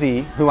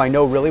Susie, who I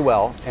know really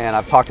well, and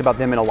I've talked about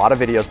them in a lot of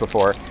videos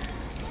before,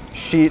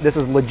 this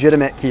is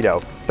legitimate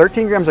keto.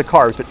 13 grams of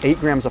carbs, but 8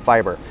 grams of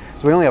fiber.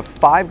 So we only have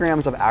 5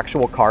 grams of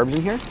actual carbs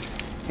in here.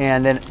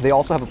 And then they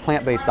also have a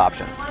plant-based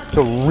option.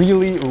 So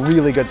really,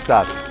 really good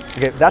stuff.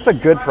 Okay, that's a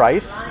good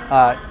price.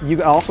 You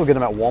can also get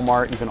them at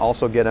Walmart. You can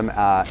also get them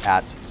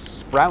at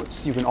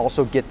Sprouts. You can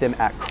also get them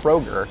at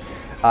Kroger.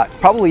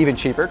 Probably even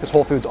cheaper because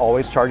Whole Foods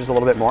always charges a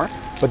little bit more.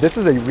 But this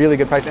is a really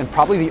good price and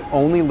probably the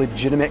only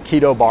legitimate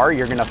keto bar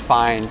you're gonna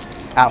find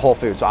at Whole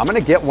Foods. So I'm gonna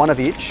get one of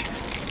each.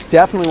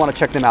 Definitely want to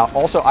check them out.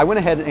 Also, I went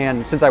ahead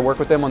and since I work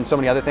with them on so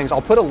many other things,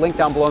 I'll put a link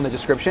down below in the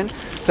description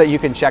so that you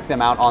can check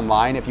them out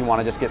online if you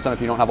want to just get some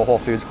if you don't have a Whole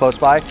Foods close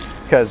by,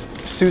 because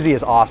Susie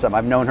is awesome.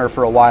 I've known her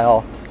for a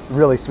while.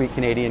 Really sweet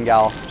Canadian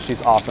gal.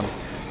 She's awesome.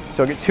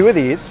 So I'll get 2 of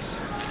these.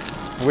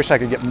 I wish I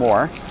could get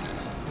more.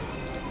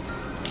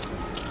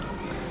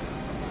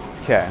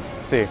 Okay,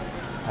 let's see.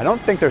 I don't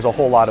think there's a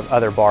whole lot of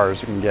other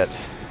bars you can get.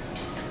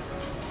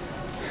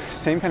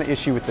 Same kind of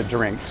issue with the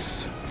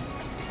drinks.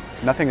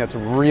 Nothing that's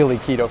really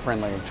keto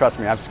friendly. Trust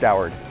me, I've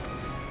scoured.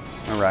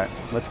 All right,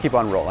 let's keep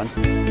on rolling.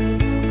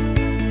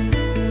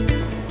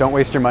 Don't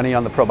waste your money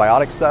on the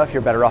probiotic stuff.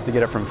 You're better off to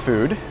get it from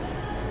food.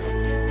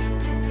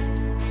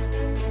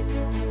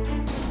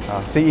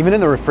 See, even in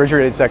the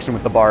refrigerated section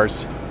with the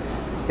bars,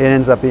 it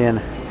ends up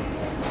being,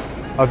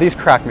 oh, these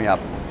crack me up.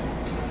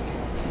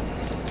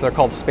 So they're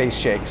called space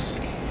shakes.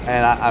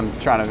 And I'm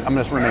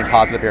gonna remain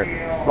positive here.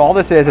 But all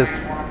this is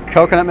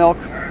coconut milk,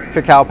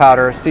 cacao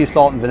powder, sea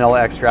salt, and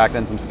vanilla extract,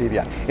 and some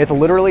stevia. It's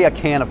literally a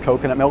can of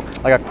coconut milk,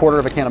 like a quarter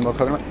of a can of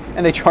coconut milk,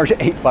 and they charge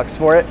 $8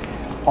 for it.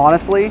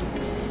 Honestly,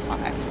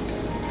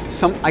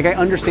 I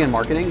understand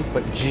marketing,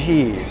 but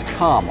geez,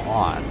 come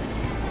on.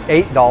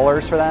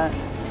 $8 for that?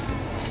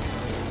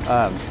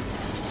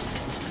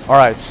 All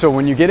right, so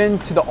when you get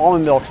into the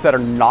almond milks that are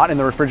not in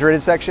the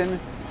refrigerated section,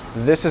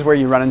 this is where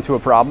you run into a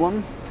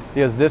problem,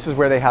 because this is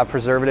where they have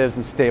preservatives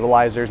and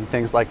stabilizers and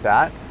things like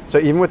that. So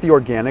even with the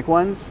organic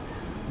ones,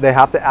 they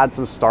have to add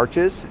some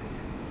starches,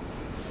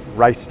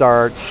 rice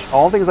starch,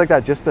 all things like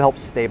that just to help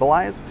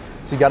stabilize.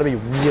 So you gotta be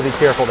really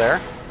careful there.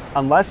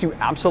 Unless you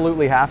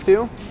absolutely have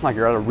to, like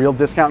you're at a real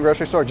discount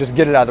grocery store, just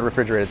get it out of the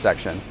refrigerated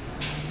section.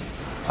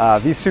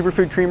 These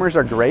superfood creamers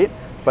are great,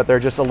 but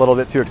they're just a little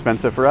bit too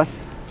expensive for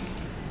us.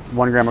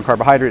 1 gram of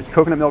carbohydrates,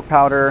 coconut milk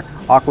powder,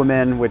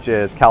 Aquamin, which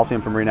is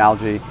calcium from marine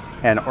algae,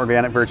 and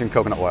organic virgin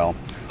coconut oil.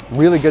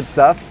 Really good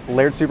stuff.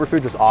 Layered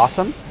Superfoods is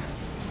awesome.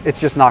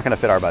 It's just not gonna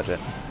fit our budget.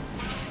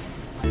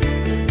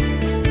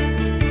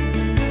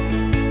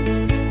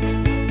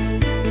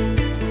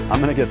 I'm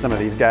gonna get some of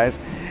these guys.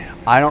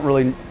 I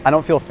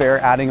don't feel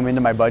fair adding them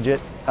into my budget,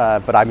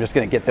 but I'm just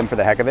gonna get them for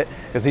the heck of it,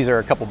 because these are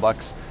a couple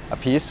bucks a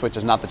piece, which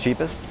is not the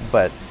cheapest,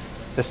 but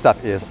this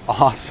stuff is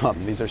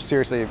awesome. These are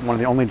seriously one of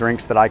the only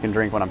drinks that I can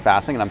drink when I'm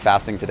fasting, and I'm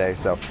fasting today,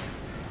 so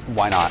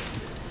why not?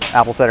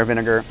 apple cider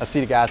vinegar,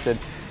 acetic acid,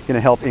 going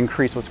to help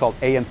increase what's called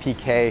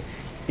AMPK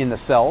in the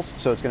cells.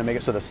 So it's going to make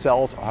it so the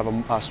cells have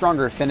a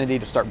stronger affinity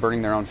to start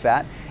burning their own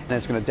fat, and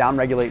it's going to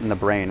downregulate in the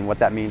brain. What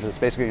that means is it's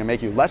basically going to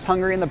make you less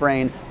hungry in the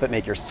brain, but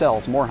make your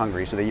cells more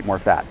hungry so they eat more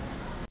fat.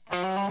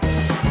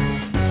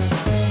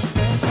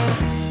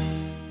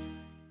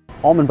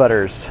 Almond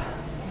butters.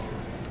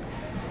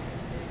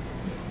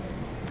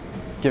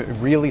 Get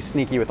really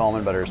sneaky with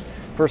almond butters.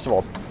 First of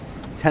all,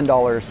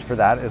 $10 for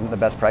that isn't the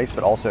best price,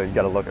 but also you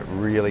got to look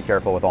really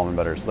careful with almond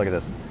butters. Look at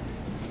this.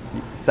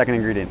 Second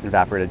ingredient,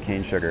 evaporated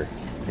cane sugar.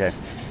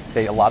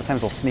 Okay, a lot of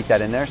times we'll sneak that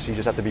in there, so you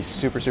just have to be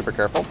super, super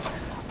careful.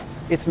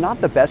 It's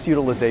not the best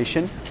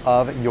utilization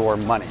of your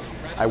money,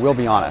 I will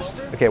be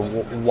honest. Okay,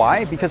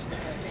 why? Because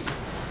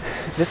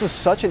this is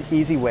such an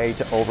easy way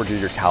to overdo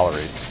your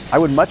calories. I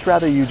would much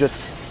rather you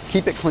just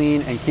keep it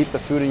clean and keep the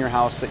food in your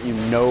house that you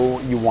know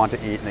you want to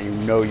eat and that you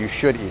know you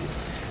should eat.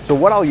 So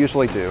what I'll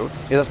usually do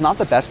is, it's not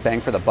the best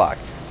bang for the buck,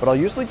 but I'll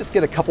usually just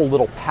get a couple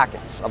little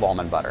packets of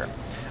almond butter.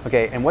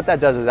 Okay, and what that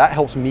does is that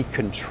helps me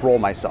control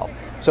myself.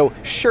 So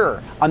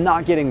sure, I'm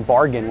not getting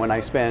bargain when I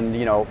spend,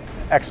 you know,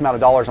 X amount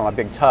of dollars on a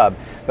big tub,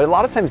 but a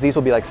lot of times these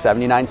will be like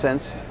 79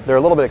 cents. They're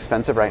a little bit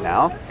expensive right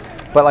now,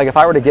 but like if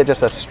I were to get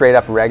just a straight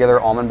up regular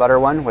almond butter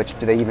one, which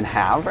do they even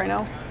have right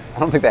now? I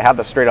don't think they have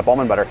the straight up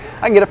almond butter.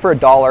 I can get it for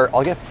 $1,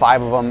 I'll get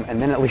 5 of them,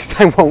 and then at least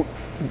I won't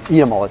eat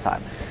them all the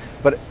time.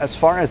 But as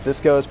far as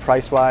this goes,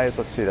 price-wise,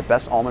 let's see, the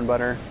best almond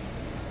butter.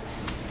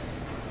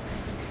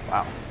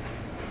 Wow.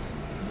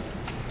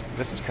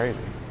 This is crazy.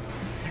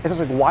 It's just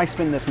like, why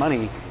spend this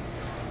money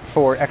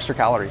for extra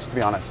calories, to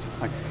be honest?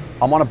 Like,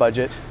 I'm on a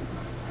budget.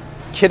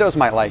 Kiddos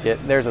might like it.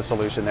 There's a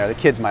solution there. The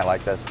kids might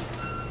like this.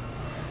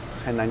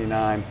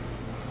 $10.99.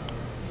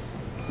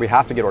 We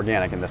have to get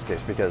organic in this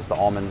case because the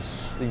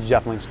almonds, you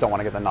definitely just don't want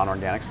to get the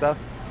non-organic stuff.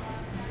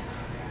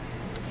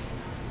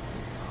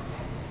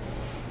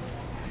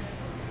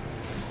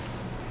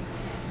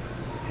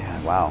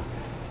 Yeah, wow.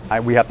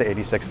 We have to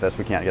 86 this.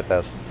 We can't get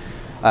this.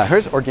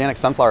 Here's organic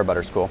sunflower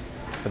butter, cool,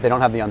 but they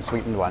don't have the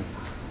unsweetened one.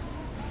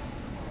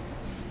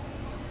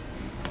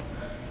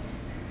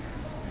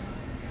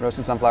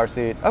 Roasted sunflower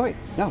seeds. Oh wait,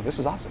 no, this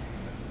is awesome.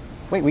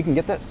 Wait, we can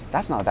get this.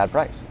 That's not a bad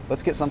price.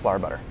 Let's get sunflower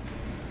butter.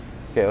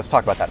 Okay, let's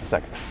talk about that in a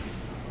second.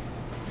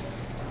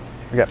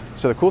 Okay,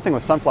 so the cool thing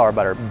with sunflower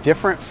butter,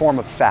 different form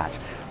of fat,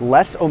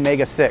 less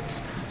omega-6.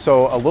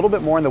 So a little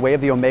bit more in the way of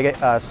the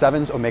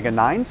omega-7s,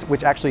 omega-9s,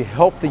 which actually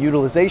help the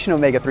utilization of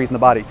omega-3s in the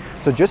body.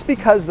 So just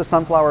because the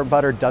sunflower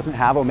butter doesn't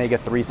have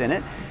omega-3s in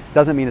it,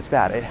 doesn't mean it's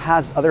bad. It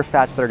has other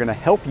fats that are gonna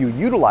help you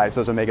utilize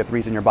those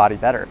omega-3s in your body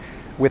better,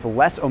 with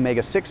less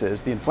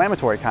omega-6s, the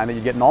inflammatory kind that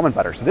you get in almond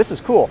butter. So this is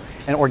cool,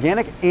 and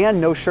organic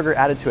and no sugar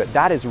added to it.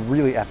 That is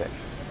really epic.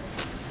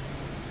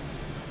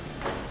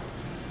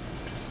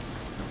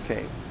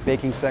 Okay,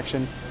 baking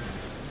section.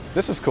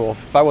 This is cool.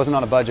 If I wasn't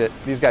on a budget,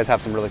 these guys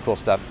have some really cool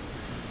stuff.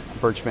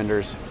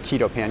 Birchbinder's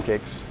keto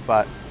pancakes,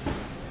 but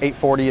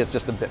 $8.40 is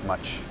just a bit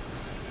much.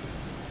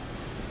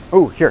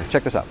 Oh, here,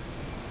 check this out.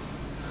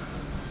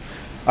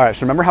 All right,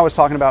 so remember how I was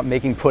talking about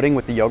making pudding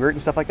with the yogurt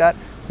and stuff like that?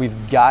 We've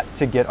got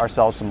to get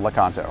ourselves some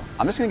Lecanto.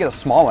 I'm just gonna get a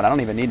small one. I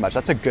don't even need much.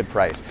 That's a good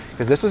price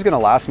because this is gonna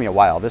last me a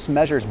while. This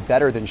measures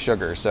better than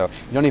sugar, so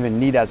you don't even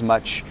need as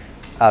much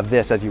of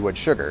this as you would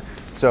sugar.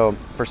 So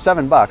for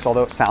 $7,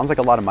 although it sounds like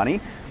a lot of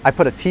money, I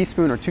put a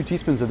teaspoon or 2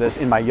 teaspoons of this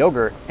in my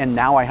yogurt and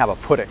now I have a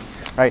pudding,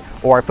 right?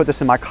 Or I put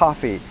this in my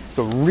coffee.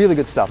 So really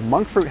good stuff.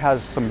 Monk fruit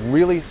has some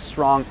really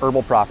strong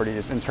herbal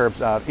properties in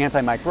terms of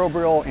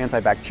antimicrobial,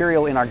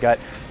 antibacterial in our gut,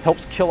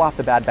 helps kill off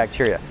the bad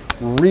bacteria.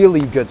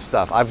 Really good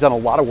stuff. I've done a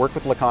lot of work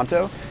with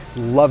Lecanto.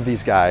 Love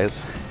these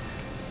guys.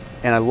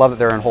 And I love that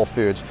they're in Whole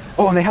Foods.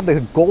 Oh, and they have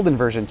the golden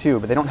version too,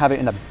 but they don't have it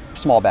in a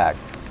small bag.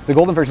 The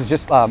golden version is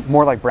just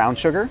more like brown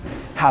sugar,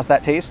 has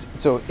that taste.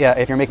 So yeah,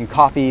 if you're making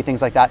coffee,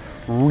 things like that,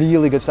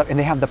 really good stuff. And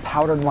they have the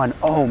powdered one.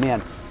 Oh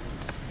man,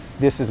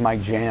 this is my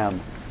jam.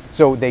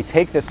 So they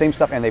take the same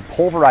stuff and they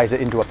pulverize it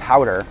into a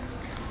powder.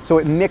 So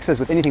it mixes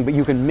with anything, but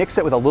you can mix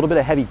it with a little bit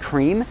of heavy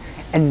cream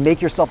and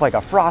make yourself like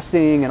a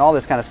frosting and all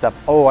this kind of stuff.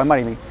 Oh, I might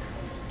even,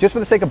 just for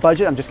the sake of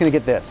budget, I'm just gonna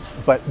get this.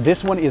 But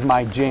this one is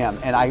my jam.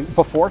 And I,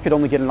 before, could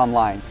only get it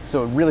online.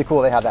 So really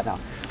cool they have that now.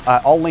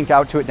 I'll link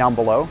out to it down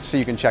below so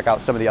you can check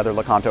out some of the other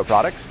Lecanto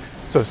products.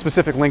 So a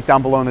specific link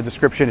down below in the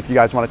description if you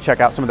guys want to check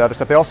out some of the other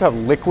stuff. They also have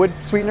liquid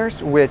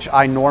sweeteners, which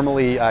I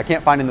normally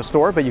can't find in the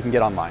store, but you can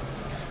get online.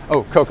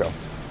 Oh, cocoa.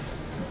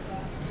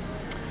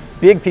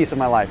 Big piece of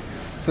my life.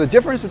 So the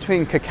difference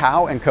between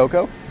cacao and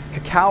cocoa,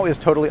 cacao is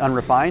totally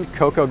unrefined,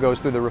 cocoa goes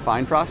through the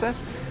refined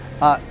process.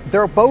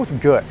 They're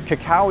both good.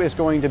 Cacao is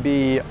going to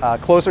be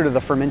closer to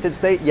the fermented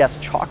state. Yes,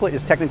 chocolate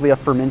is technically a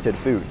fermented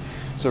food.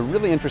 So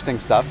really interesting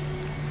stuff.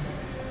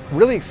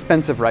 Really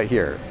expensive right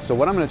here. So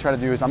what I'm gonna try to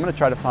do is I'm gonna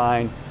try to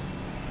find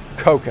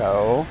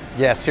cocoa.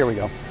 Yes, here we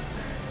go.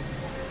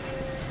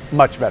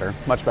 Much better,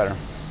 much better.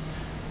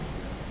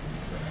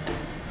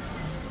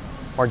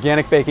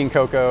 Organic baking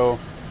cocoa,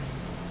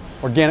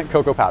 organic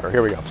cocoa powder.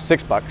 Here we go,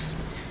 $6.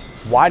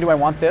 Why do I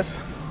want this?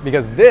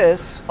 because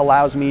this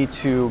allows me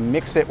to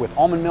mix it with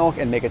almond milk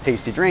and make a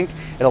tasty drink.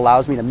 It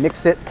allows me to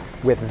mix it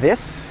with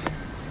this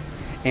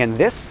and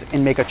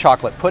make a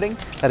chocolate pudding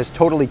that is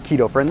totally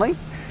keto friendly.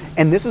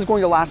 And this is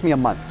going to last me a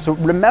month. So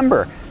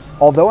remember,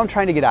 although I'm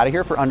trying to get out of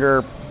here for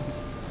under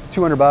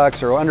 200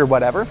 bucks or under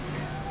whatever,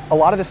 a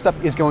lot of this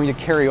stuff is going to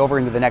carry over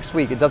into the next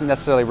week. It doesn't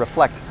necessarily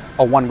reflect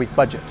a 1 week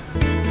budget.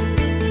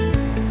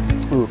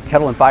 Ooh,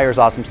 Kettle and Fire is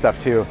awesome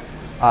stuff too.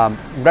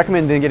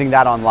 Recommend getting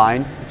that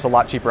online. It's a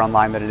lot cheaper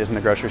online than it is in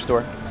the grocery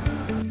store.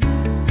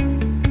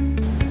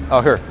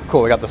 Oh, here,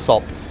 cool, we got the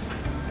salt.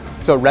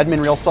 So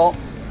Redmond real salt,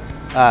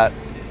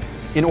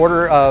 in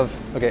order of,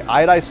 okay,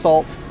 iodized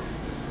salt,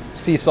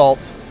 sea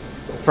salt,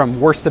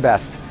 from worst to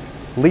best.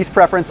 Least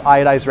preference,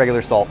 iodized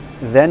regular salt,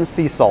 then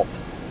sea salt,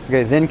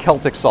 okay, then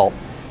Celtic salt,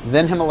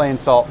 then Himalayan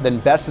salt, then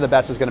best of the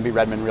best is gonna be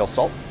Redmond real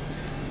salt.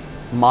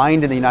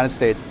 Mined in the United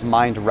States, it's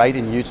mined right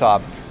in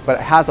Utah, but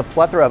it has a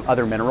plethora of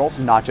other minerals,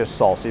 not just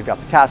salt. So you've got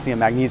potassium,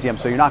 magnesium,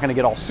 so you're not gonna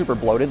get all super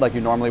bloated like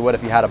you normally would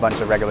if you had a bunch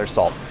of regular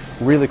salt.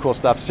 Really cool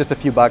stuff, it's just a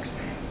few bucks,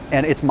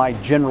 and it's my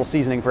general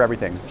seasoning for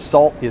everything.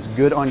 Salt is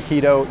good on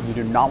keto. You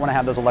do not wanna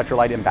have those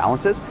electrolyte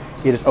imbalances.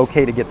 It is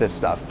okay to get this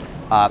stuff.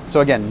 So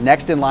again,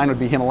 next in line would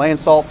be Himalayan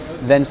salt,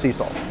 then sea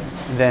salt,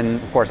 then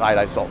of course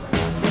iodized salt.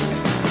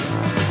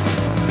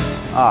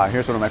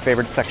 Here's one of my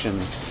favorite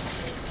sections.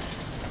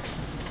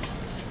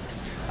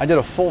 I did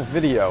a full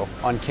video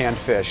on canned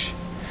fish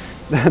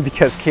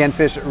because canned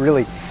fish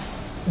really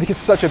get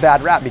such a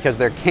bad rap because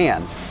they're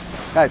canned.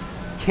 Guys,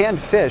 canned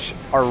fish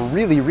are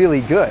really, really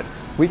good.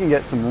 We can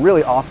get some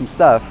really awesome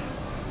stuff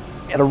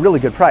at a really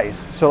good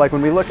price. So like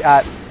when we look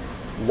at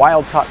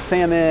wild caught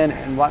salmon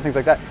and things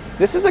like that,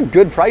 this is a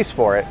good price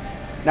for it.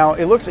 Now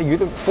it looks,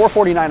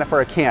 $4.49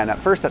 for a can. At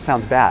first that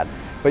sounds bad,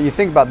 but you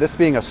think about this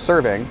being a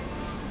serving.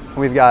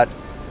 We've got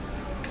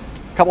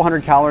a couple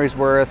hundred calories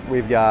worth.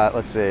 We've got,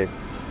 let's see,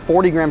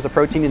 40 grams of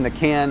protein in the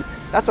can.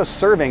 That's a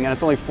serving and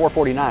it's only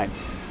 $4.49.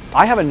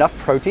 I have enough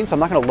protein, so I'm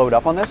not gonna load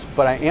up on this,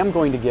 but I am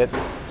going to get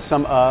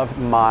some of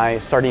my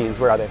sardines.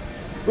 Where are they?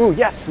 Ooh,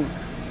 yes,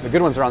 the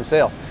good ones are on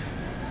sale.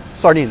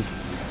 Sardines.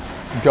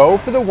 Go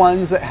for the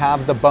ones that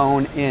have the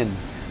bone in.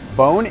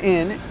 Bone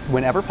in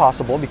whenever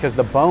possible, because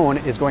the bone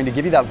is going to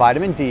give you that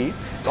vitamin D.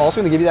 It's also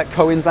going to give you that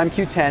coenzyme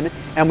Q10,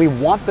 and we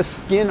want the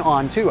skin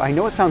on too. I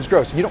know it sounds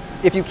gross.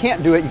 If you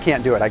can't do it, you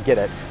can't do it. I get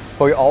it.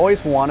 But we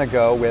always want to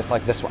go with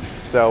like this one.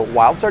 So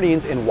wild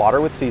sardines in water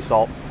with sea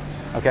salt.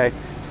 Okay.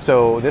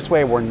 So this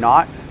way we're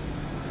not,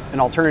 an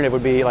alternative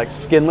would be like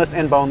skinless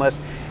and boneless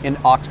in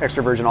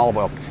extra virgin olive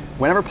oil.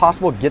 Whenever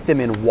possible, get them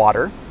in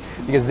water,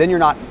 because then you're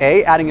not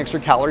A, adding extra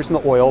calories in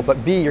the oil,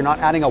 but B, you're not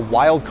adding a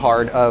wild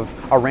card of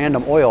a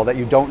random oil that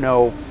you don't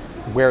know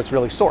where it's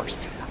really sourced.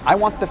 I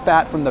want the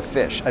fat from the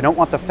fish. I don't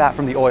want the fat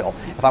from the oil.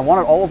 If I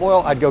wanted olive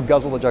oil, I'd go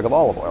guzzle a jug of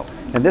olive oil.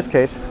 In this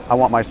case, I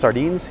want my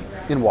sardines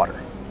in water.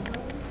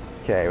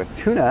 Okay, with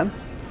tuna,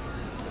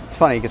 it's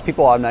funny because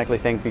people automatically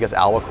think because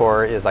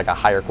albacore is like a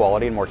higher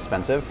quality and more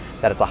expensive,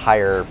 that it's a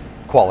higher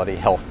quality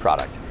health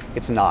product.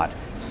 It's not.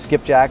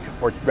 Skipjack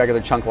or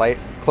regular chunk light,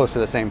 close to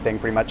the same thing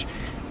pretty much.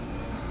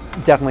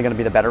 Definitely going to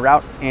be the better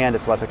route, and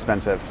it's less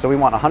expensive. So we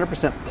want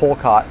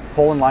 100%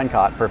 pole and line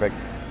caught, perfect.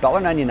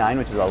 $1.99,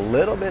 which is a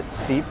little bit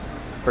steep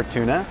for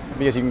tuna,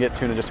 because you can get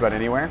tuna just about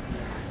anywhere.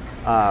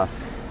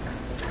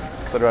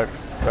 So do I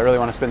really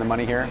want to spend the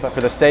money here? But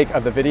for the sake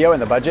of the video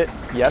and the budget,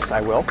 yes,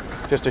 I will,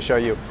 just to show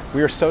you.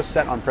 We are so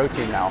set on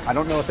protein now. I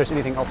don't know if there's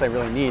anything else I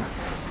really need.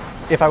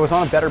 If I was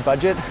on a better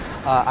budget,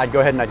 I'd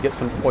go ahead and I'd get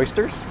some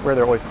oysters, where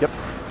they're always, yep,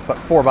 but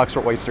 $4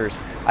 for oysters.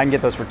 I can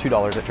get those for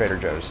 $2 at Trader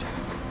Joe's.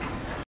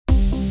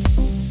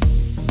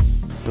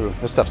 Ooh,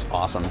 this stuff's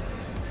awesome.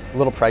 A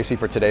little pricey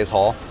for today's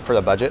haul for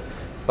the budget,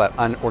 but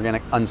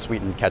organic,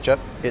 unsweetened ketchup,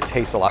 it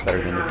tastes a lot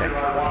better than you think.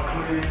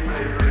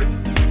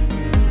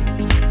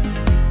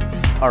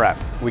 All right,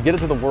 we get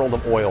into the world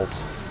of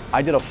oils.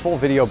 I did a full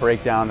video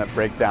breakdown that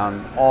break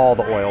down all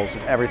the oils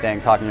and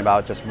everything, talking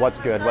about just what's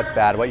good, what's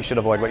bad, what you should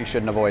avoid, what you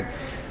shouldn't avoid.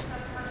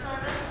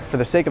 For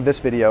the sake of this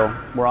video,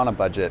 we're on a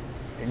budget.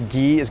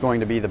 Ghee is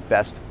going to be the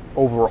best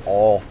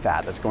overall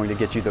fat that's going to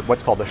get you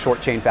what's called the short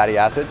chain fatty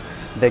acids.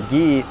 The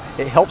ghee,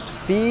 it helps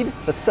feed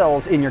the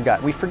cells in your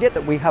gut. We forget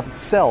that we have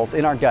cells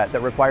in our gut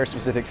that require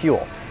specific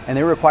fuel, and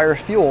they require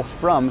fuel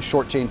from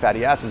short chain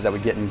fatty acids that we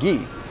get in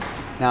ghee.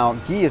 Now,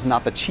 ghee is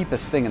not the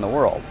cheapest thing in the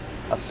world,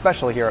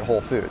 especially here at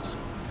Whole Foods.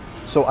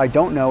 So I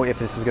don't know if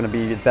this is going to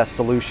be the best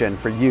solution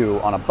for you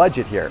on a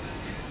budget here.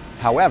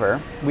 However,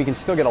 we can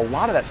still get a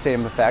lot of that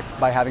same effect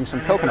by having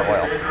some coconut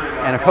oil.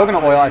 And a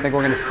coconut oil, I think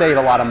we're going to save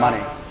a lot of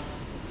money.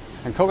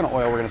 And coconut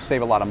oil, we're going to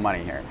save a lot of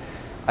money here.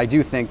 I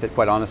do think that,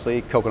 quite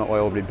honestly, coconut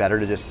oil would be better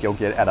to just go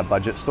get at a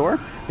budget store,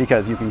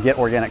 because you can get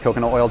organic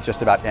coconut oil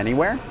just about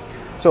anywhere.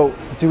 So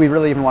do we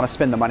really even want to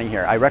spend the money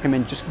here? I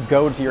recommend just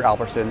go to your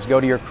Albertsons, go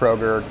to your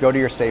Kroger, go to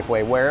your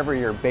Safeway, wherever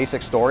your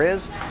basic store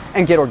is,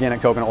 and get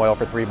organic coconut oil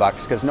for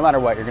 $3, because no matter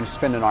what, you're going to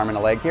spend an arm and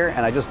a leg here,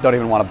 and I just don't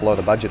even want to blow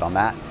the budget on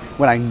that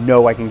when I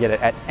know I can get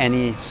it at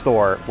any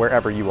store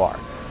wherever you are,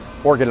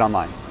 or get it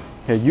online.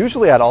 Okay,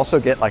 usually I'd also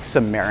get like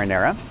some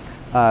marinara.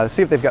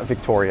 See if they've got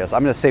Victorias.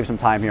 I'm gonna save some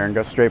time here and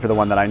go straight for the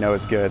one that I know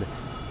is good.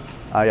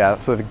 Yeah,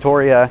 so the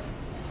Victoria,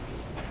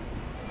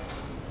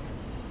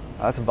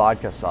 that's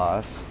vodka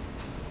sauce.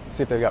 Let's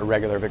see if they've got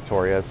regular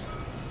Victorias.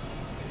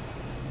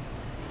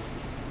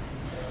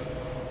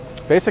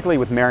 Basically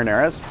with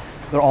marinaras,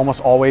 there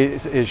almost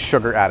always is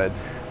sugar added.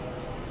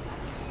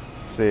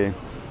 Let's see.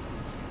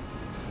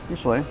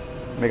 Actually,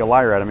 make a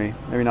liar out of me.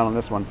 Maybe not on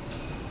this one.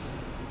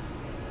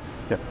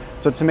 Yeah.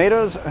 So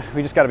tomatoes,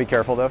 we just got to be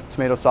careful though.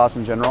 Tomato sauce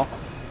in general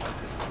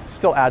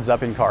still adds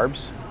up in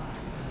carbs,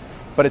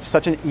 but it's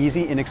such an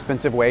easy,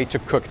 inexpensive way to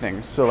cook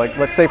things. So like,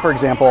 let's say for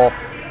example,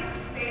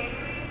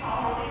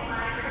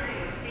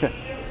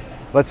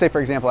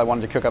 I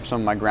wanted to cook up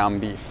some of my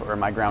ground beef or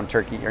my ground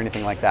turkey or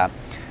anything like that.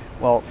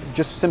 Well,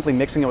 just simply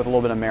mixing it with a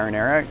little bit of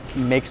marinara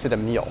makes it a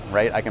meal,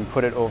 right? I can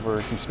put it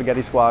over some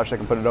spaghetti squash, I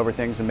can put it over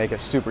things and make it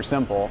super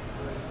simple.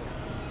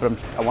 But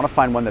I want to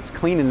find one that's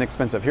clean and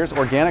inexpensive. Here's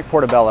organic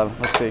portobello.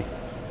 Let's see.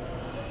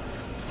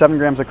 7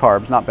 grams of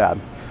carbs, not bad.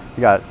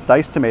 You got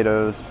diced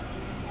tomatoes,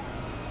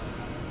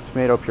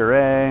 tomato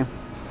puree,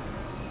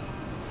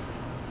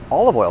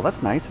 olive oil.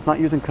 That's nice. It's not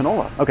using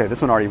canola. Okay,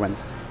 this one already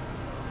wins.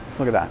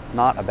 Look at that.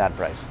 Not a bad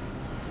price.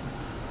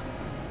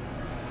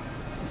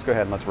 Let's go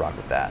ahead and let's rock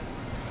with that.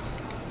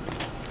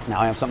 Now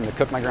I have something to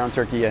cook my ground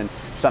turkey in,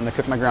 something to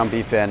cook my ground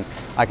beef in.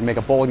 I can make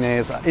a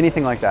bolognese,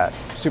 anything like that.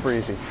 Super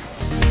easy.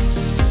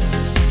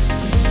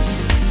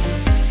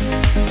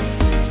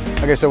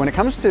 Okay, so when it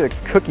comes to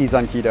cookies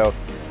on keto,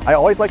 I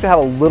always like to have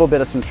a little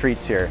bit of some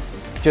treats here,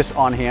 just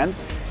on hand.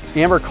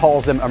 Amber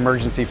calls them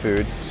emergency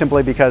food,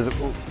 simply because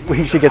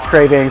when she gets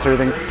cravings or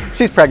anything,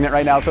 she's pregnant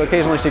right now, so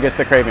occasionally she gets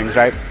the cravings,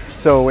 right?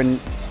 So when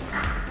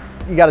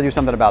you gotta do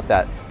something about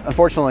that.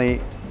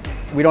 Unfortunately,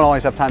 we don't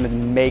always have time to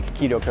make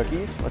keto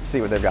cookies. Let's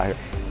see what they've got here.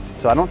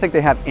 So I don't think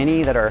they have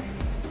any that are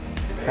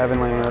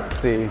heavenly. Let's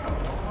see.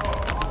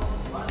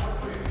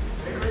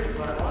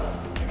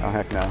 Oh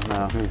heck no,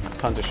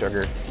 tons of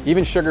sugar.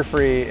 Even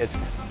sugar-free, it's,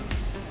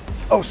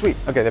 oh sweet.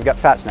 Okay, they've got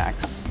fat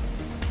snacks.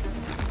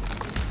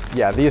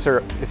 Yeah, these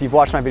are, if you've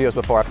watched my videos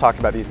before, I've talked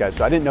about these guys.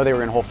 So I didn't know they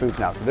were in Whole Foods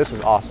now, so this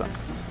is awesome.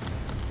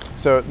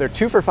 So they're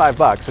 2 for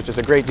 $5, which is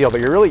a great deal,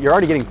 but you're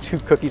already getting 2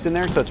 cookies in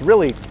there, so it's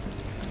really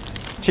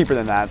cheaper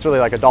than that. It's really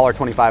like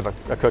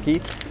 $1.25 a cookie,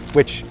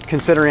 which,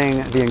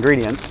 considering the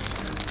ingredients,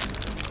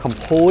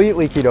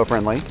 completely keto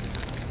friendly.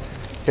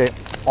 Okay,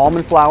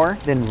 almond flour,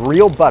 then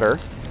real butter,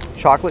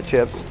 chocolate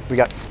chips. We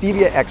got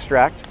stevia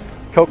extract,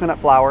 coconut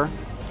flour,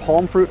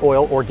 palm fruit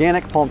oil,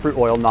 organic palm fruit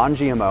oil,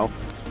 non-GMO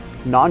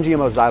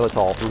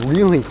xylitol,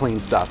 really clean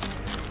stuff.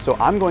 So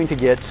I'm going to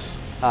get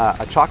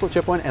a chocolate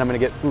chip one, and I'm going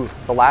to get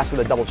the last of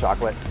the double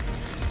chocolate.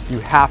 You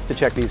have to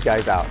check these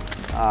guys out.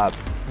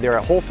 They're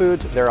at Whole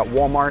Foods, they're at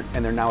Walmart,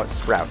 and they're now at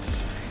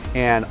Sprouts.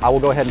 And I will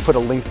go ahead and put a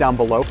link down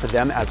below for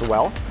them as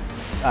well,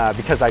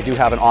 because I do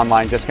have an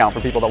online discount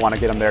for people that want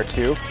to get them there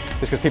too,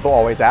 just because people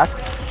always ask.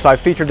 So I've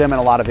featured them in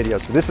a lot of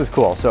videos, so this is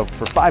cool. So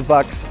for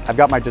 $5, I've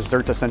got my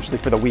desserts essentially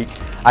for the week.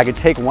 I could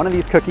take one of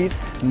these cookies,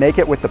 make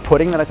it with the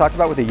pudding that I talked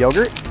about with the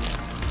yogurt,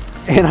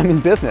 and I'm in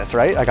business,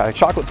 right? I got a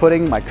chocolate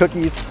pudding, my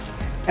cookies,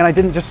 and I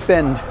didn't just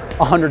spend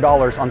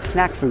 $100 on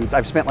snack foods.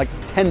 I've spent like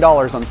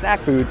 $10 on snack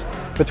foods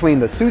between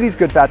the Susie's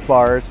Good Fats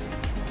bars,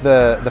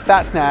 the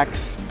fat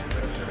snacks,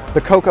 the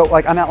cocoa.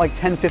 Like I'm at like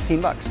 10,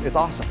 15 bucks. It's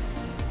awesome.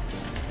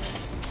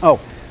 Oh,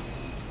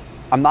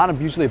 I'm not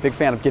usually a big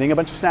fan of getting a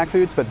bunch of snack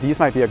foods, but these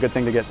might be a good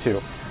thing to get too.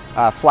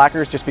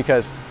 Flackers, just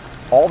because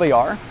all they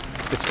are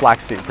is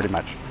flaxseed pretty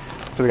much.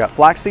 So we got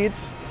flax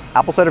seeds,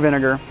 apple cider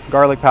vinegar,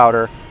 garlic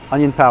powder,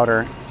 onion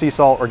powder, sea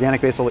salt,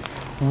 organic basil,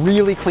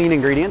 really clean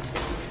ingredients.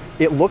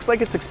 It looks like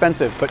it's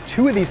expensive, but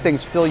 2 of these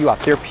things fill you up.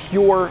 They're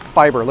pure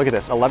fiber. Look at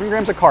this, 11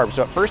 grams of carbs.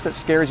 So at first that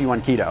scares you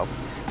on keto,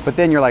 but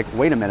then you're like,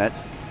 wait a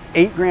minute,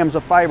 8 grams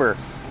of fiber.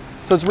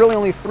 So it's really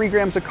only 3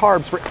 grams of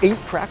carbs for 8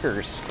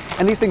 crackers.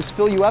 And these things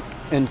fill you up,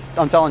 and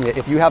I'm telling you,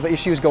 if you have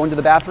issues going to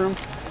the bathroom,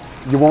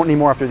 you won't need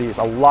more after these.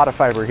 A lot of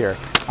fiber here.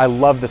 I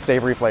love the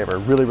savory flavor,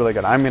 really, really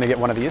good. I'm gonna get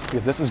one of these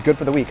because this is good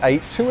for the week. I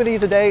eat 2 of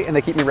these a day and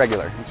they keep me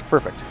regular. It's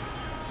perfect.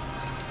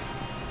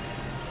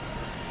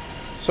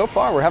 So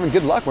far, we're having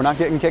good luck. We're not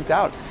getting kicked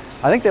out.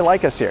 I think they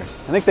like us here.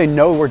 I think they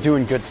know we're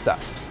doing good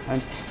stuff. All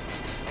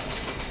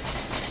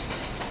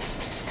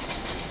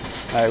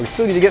right, we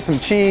still need to get some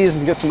cheese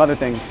and get some other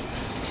things.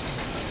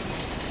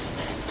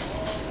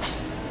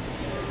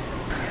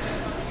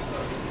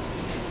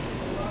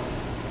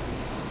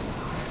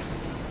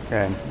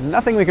 Okay,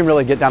 nothing we can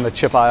really get down the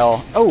chip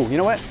aisle. Oh, you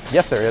know what?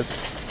 Yes, there is.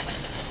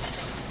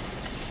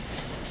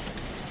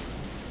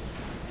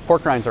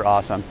 Pork rinds are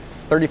awesome.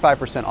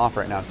 35% off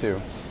right now too.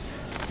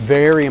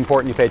 Very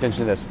important you pay attention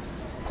to this.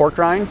 Pork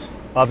rinds,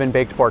 oven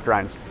baked pork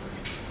rinds.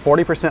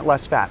 40%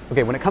 less fat.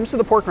 Okay, when it comes to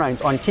the pork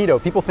rinds on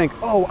keto, people think,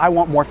 oh, I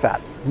want more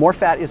fat. More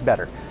fat is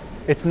better.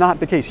 It's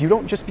not the case. You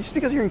don't just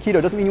because you're in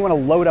keto doesn't mean you want to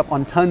load up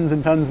on tons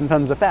and tons and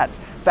tons of fats.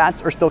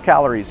 Fats are still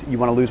calories. You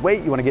want to lose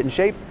weight, you want to get in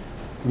shape,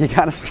 you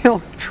got to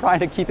still try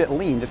to keep it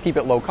lean, just keep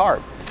it low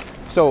carb.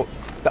 So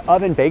the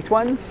oven baked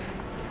ones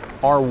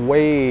are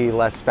way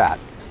less fat.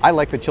 I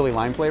like the chili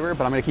lime flavor,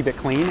 but I'm gonna keep it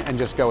clean and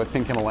just go with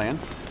pink Himalayan.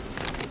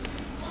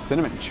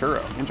 Cinnamon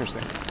churro,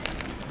 interesting.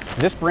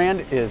 This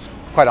brand is,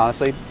 quite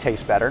honestly,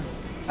 tastes better.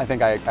 I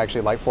think I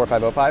actually like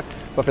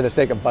 4505, but for the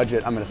sake of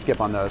budget, I'm gonna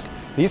skip on those.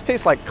 These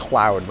taste like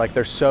cloud, like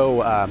they're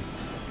so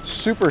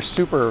super,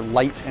 super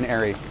light and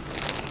airy.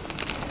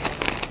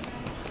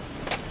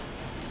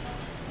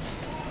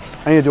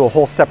 I need to do a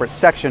whole separate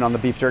section on the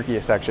beef jerky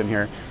section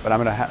here, but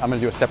I'm gonna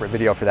do a separate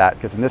video for that,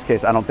 because in this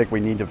case, I don't think we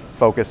need to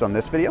focus on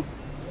this video.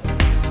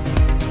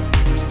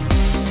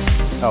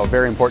 Oh,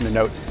 very important to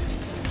note,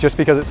 just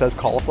because it says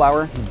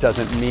cauliflower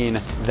doesn't mean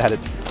that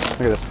it's,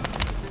 look at this.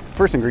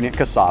 First ingredient,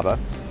 cassava,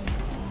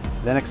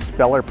 then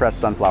expeller pressed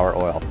sunflower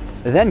oil,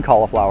 then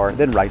cauliflower,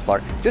 then rice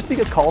flour. Just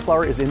because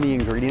cauliflower is in the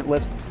ingredient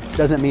list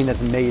doesn't mean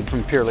it's made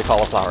from purely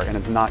cauliflower, and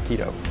it's not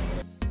keto.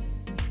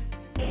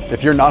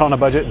 If you're not on a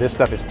budget, this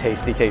stuff is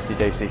tasty, tasty,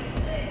 tasty.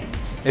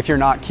 If you're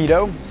not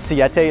keto,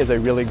 Siete is a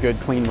really good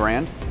clean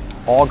brand.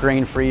 All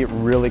grain-free,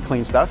 really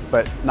clean stuff,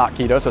 but not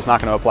keto, so it's not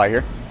gonna apply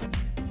here.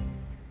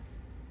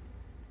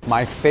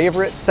 My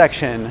favorite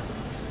section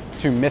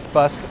to myth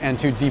bust and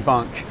to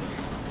debunk,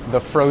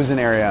 the frozen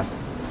area.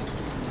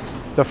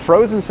 The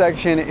frozen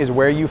section is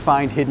where you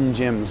find hidden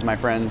gems, my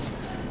friends,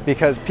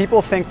 because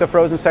people think the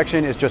frozen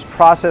section is just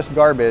processed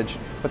garbage,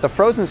 but the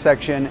frozen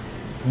section,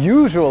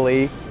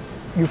 usually,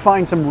 you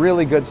find some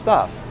really good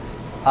stuff.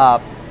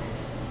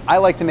 I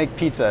like to make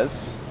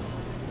pizzas.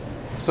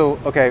 So,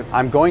 okay,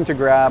 I'm going to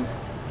grab,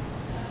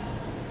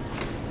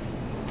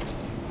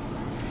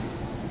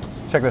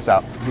 check this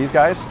out. These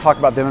guys, talk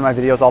about them in my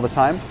videos all the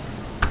time.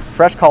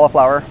 Fresh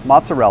cauliflower,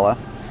 mozzarella,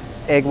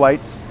 egg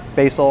whites,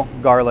 basil,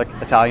 garlic,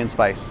 Italian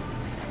spice.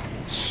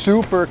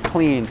 Super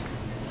clean.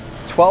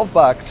 12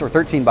 bucks or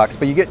 13 bucks,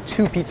 but you get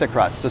 2 pizza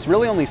crusts. So it's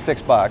really only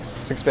 6 bucks,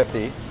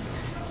 $6.50.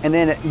 And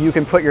then you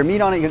can put your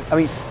meat on it. I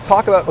mean,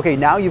 talk about, okay,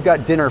 now you've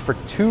got dinner for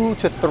 2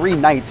 to 3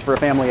 nights for a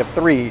family of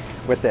 3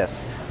 with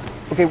this.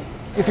 Okay,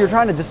 if you're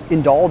trying to just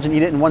indulge and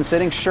eat it in one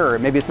sitting, sure,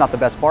 maybe it's not the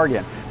best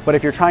bargain. But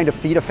if you're trying to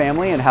feed a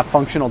family and have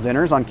functional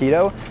dinners on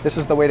keto, this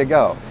is the way to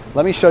go.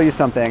 Let me show you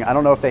something. I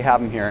don't know if they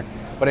have them here,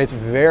 but it's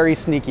very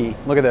sneaky.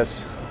 Look at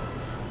this.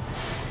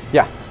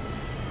 Yeah,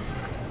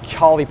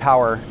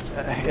 cauliflower.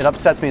 It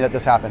upsets me that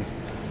this happens.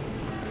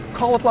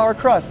 Cauliflower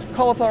crust,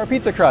 cauliflower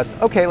pizza crust.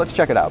 Okay, let's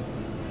check it out.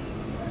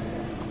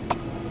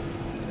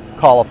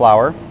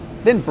 Cauliflower,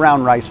 then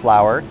brown rice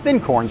flour, then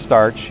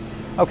cornstarch.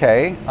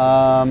 Okay,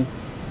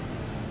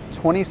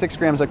 26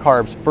 grams of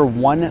carbs for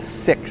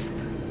 1/6.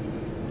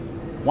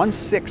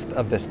 1/6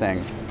 of this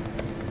thing.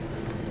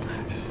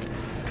 Just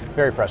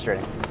very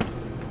frustrating.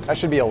 That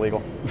should be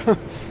illegal. You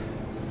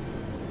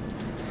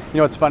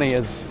know what's funny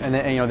is, and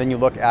then you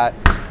look at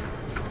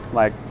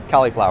like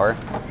cauliflower.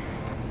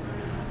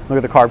 Look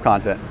at the carb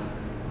content.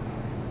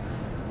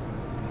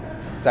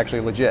 It's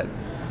actually legit.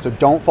 So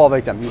don't fall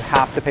victim. You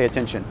have to pay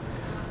attention.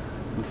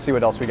 Let's see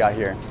what else we got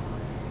here.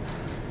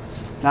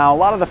 Now, a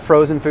lot of the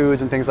frozen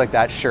foods and things like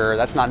that, sure,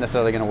 that's not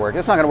necessarily gonna work.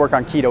 It's not gonna work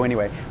on keto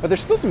anyway, but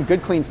there's still some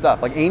good clean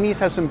stuff. Like Amy's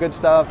has some good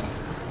stuff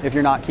if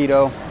you're not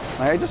keto.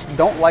 I just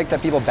don't like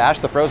that people bash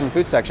the frozen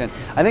food section.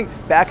 I think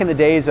back in the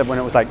days of when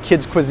it was like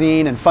kids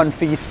cuisine and fun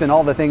feast and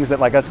all the things that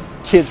like us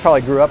kids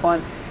probably grew up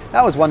on,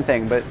 that was one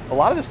thing, but a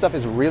lot of this stuff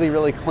is really,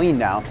 really clean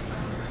now.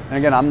 And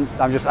again,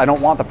 I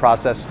don't want the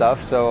processed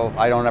stuff, so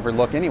I don't ever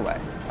look anyway.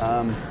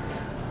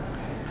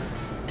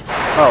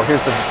 Oh,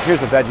 here's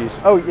the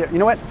veggies. Oh, yeah, you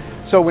know what?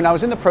 So when I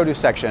was in the produce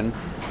section,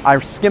 I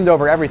skimmed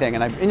over everything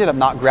and I ended up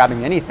not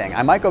grabbing anything.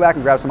 I might go back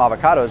and grab some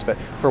avocados, but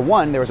for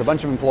one, there was a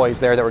bunch of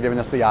employees there that were giving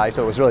us the eye,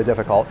 so it was really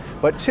difficult.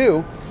 But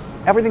two,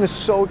 everything is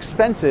so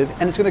expensive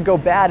and it's gonna go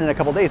bad in a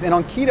couple days. And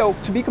on keto,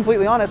 to be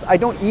completely honest, I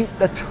don't eat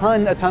a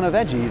ton of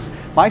veggies.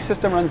 My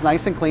system runs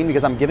nice and clean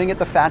because I'm giving it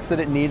the fats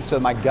that it needs so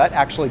my gut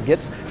actually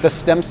gets the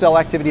stem cell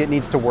activity it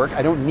needs to work.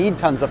 I don't need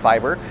tons of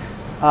fiber,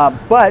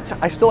 but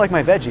I still like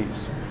my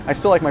veggies. I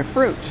still like my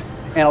fruit.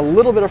 And a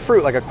little bit of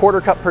fruit, like a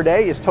quarter cup per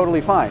day, is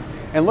totally fine.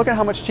 And look at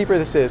how much cheaper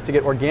this is to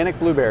get organic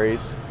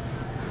blueberries.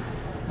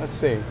 Let's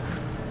see.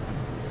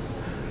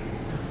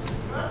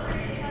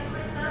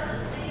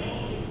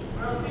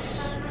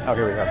 Oh,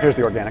 here we go. Here's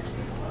the organics.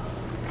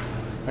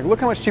 Like, look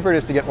how much cheaper it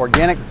is to get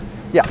organic.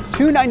 Yeah,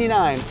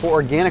 $2.99 for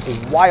organic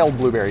wild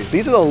blueberries.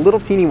 These are the little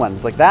teeny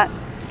ones, like that.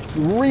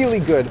 Really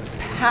good,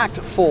 packed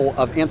full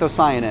of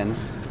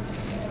anthocyanins.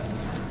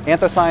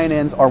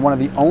 Anthocyanins are one of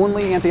the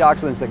only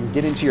antioxidants that can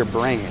get into your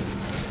brain.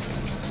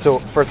 So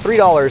for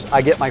 $3,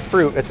 I get my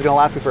fruit. It's gonna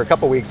last me for a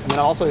couple weeks, and then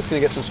I'm also just gonna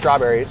get some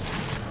strawberries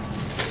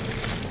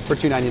for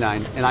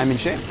 $2.99, and I'm in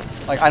shame.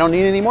 Like, I don't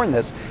need any more than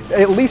this,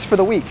 at least for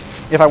the week.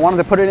 If I wanted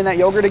to put it in that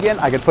yogurt again,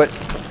 I could put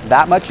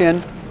that much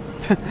in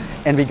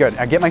and be good.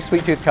 I get my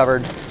sweet tooth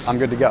covered, I'm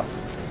good to go.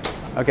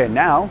 Okay,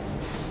 now,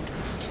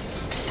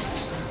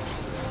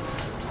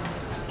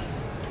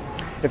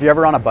 if you're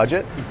ever on a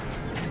budget,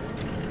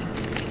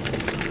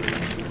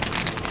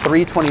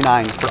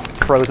 $3.29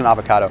 for frozen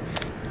avocado.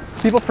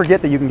 People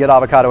forget that you can get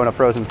avocado in a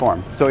frozen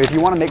form. So if you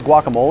want to make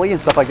guacamole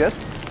and stuff like this,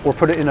 or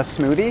put it in a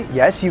smoothie,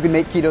 yes, you can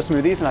make keto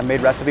smoothies, and I've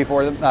made recipe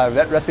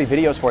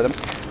videos for them.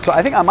 So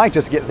I think I might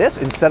just get this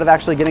instead of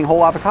actually getting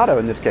whole avocado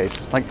in this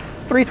case. Like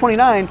 $3.29,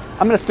 I'm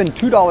gonna spend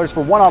 $2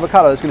 for one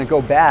avocado that's gonna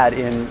go bad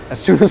as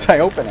soon as I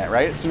open it,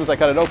 right? As soon as I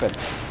cut it open.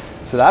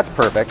 So that's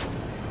perfect.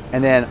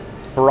 And then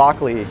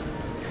broccoli.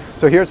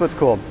 So here's what's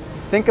cool.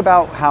 Think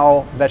about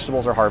how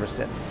vegetables are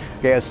harvested.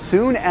 Okay, as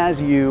soon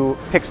as you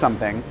pick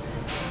something,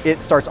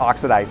 it starts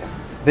oxidizing.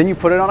 Then you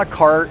put it on a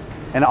cart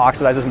and it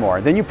oxidizes more.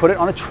 Then you put it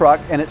on a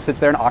truck and it sits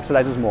there and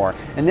oxidizes more.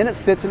 And then it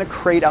sits in a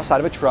crate outside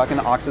of a truck and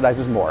it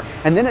oxidizes more.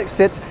 And then it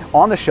sits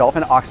on the shelf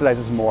and it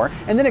oxidizes more.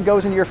 And then it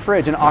goes into your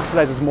fridge and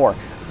oxidizes more.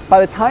 By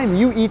the time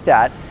you eat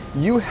that,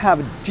 you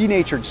have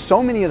denatured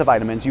so many of the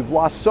vitamins, you've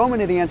lost so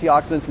many of the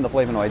antioxidants and the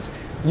flavonoids,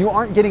 you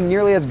aren't getting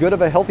nearly as good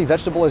of a healthy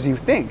vegetable as you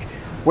think.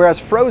 Whereas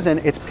frozen,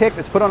 it's picked,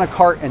 it's put on a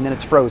cart, and then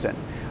it's frozen.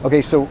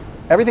 Okay, so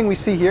everything we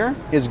see here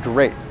is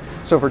great.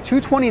 So for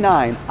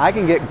 $2.29, I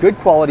can get good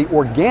quality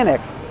organic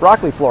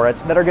broccoli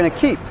florets that are gonna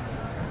keep.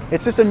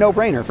 It's just a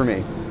no-brainer for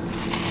me.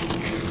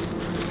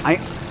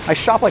 I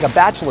shop like a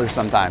bachelor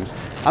sometimes.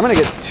 I'm gonna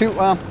get two,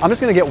 I'm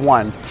just gonna get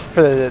one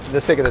for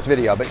the sake of this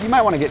video, but you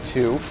might wanna get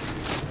two.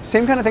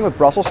 Same kind of thing with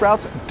Brussels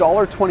sprouts,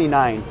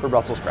 $1.29 for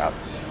Brussels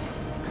sprouts.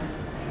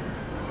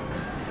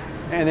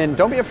 And then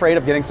don't be afraid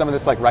of getting some of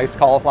this like rice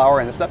cauliflower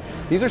and this stuff.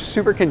 These are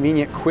super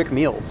convenient, quick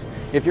meals.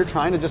 If you're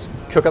trying to just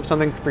cook up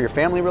something for your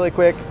family really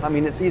quick, I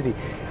mean, it's easy.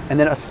 And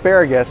then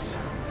asparagus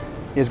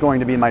is going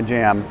to be my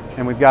jam.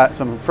 And we've got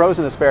some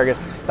frozen asparagus.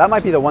 That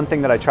might be the one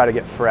thing that I try to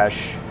get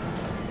fresh.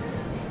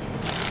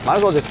 Might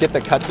as well just get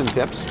the cuts and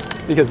tips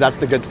because that's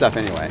the good stuff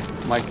anyway.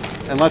 Like,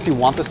 unless you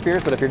want the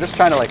spears, but if you're just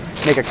trying to like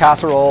make a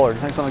casserole or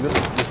something like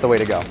this, this is the way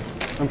to go.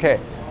 Okay,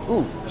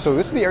 ooh, so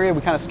this is the area we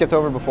kind of skipped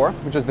over before,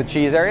 which was the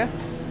cheese area.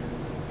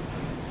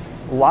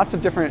 Lots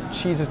of different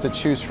cheeses to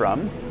choose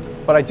from,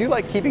 but I do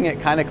like keeping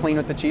it kind of clean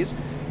with the cheese.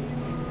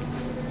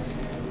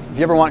 If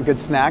you ever want good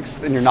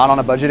snacks and you're not on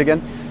a budget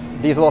again,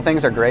 these little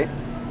things are great.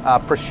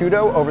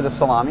 Prosciutto over the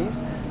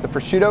salamis. The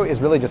prosciutto is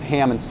really just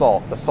ham and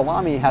salt. The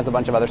salami has a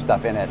bunch of other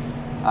stuff in it.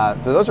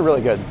 So those are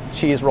really good.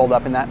 Cheese rolled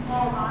up in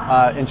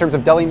that. In terms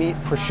of deli meat,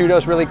 prosciutto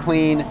is really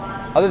clean.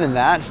 Other than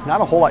that,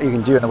 not a whole lot you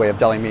can do in the way of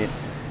deli meat.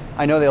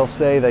 I know they'll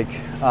say like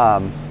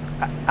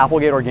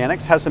Applegate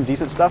Organics has some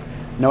decent stuff.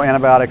 No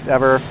antibiotics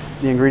ever.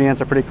 The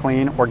ingredients are pretty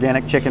clean.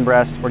 Organic chicken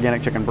breast,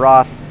 organic chicken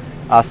broth.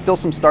 Still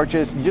some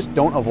starches. You just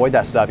don't avoid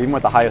that stuff, even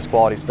with the highest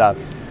quality stuff.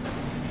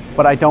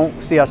 But I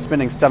don't see us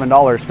spending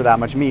 $7 for that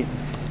much meat.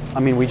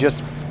 I mean, we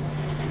just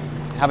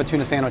have a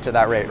tuna sandwich at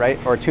that rate,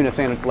 right? Or a tuna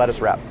sandwich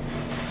lettuce wrap.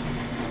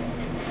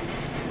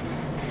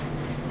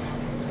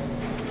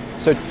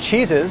 So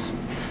cheeses,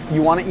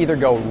 you want to either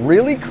go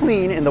really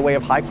clean in the way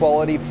of high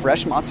quality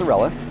fresh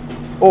mozzarella,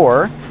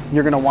 or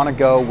you're going to want to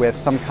go with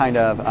some kind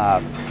of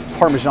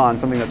Parmesan,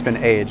 something that's been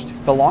aged.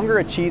 The longer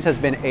a cheese has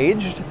been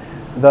aged,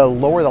 the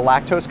lower the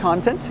lactose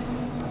content.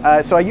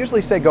 So I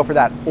usually say go for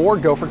that, or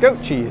go for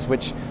goat cheese,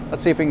 which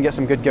let's see if we can get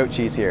some good goat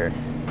cheese here.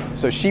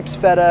 So sheep's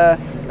feta,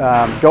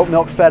 goat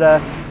milk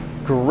feta,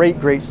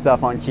 great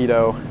stuff on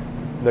keto.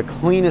 The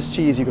cleanest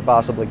cheese you could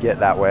possibly get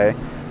that way.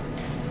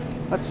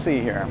 Let's see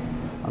here.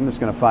 I'm just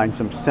gonna find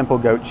some simple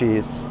goat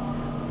cheese.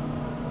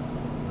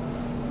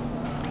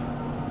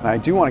 And I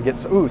do want to get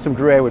some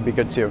Gruyere would be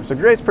good too. So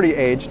Gruyere's pretty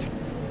aged.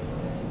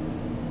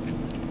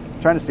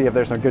 I'm trying to see if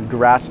there's a good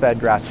grass-fed,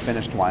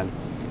 grass-finished one.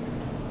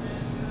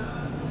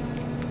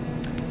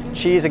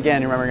 Cheese,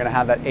 again, remember, you're gonna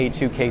have that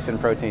A2 casein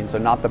protein, so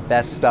not the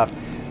best stuff.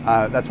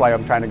 That's why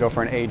I'm trying to go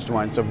for an aged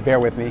one, so bear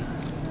with me.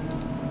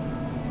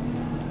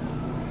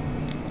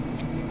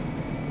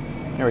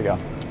 Here we go.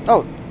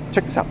 Oh,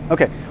 check this out.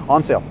 Okay,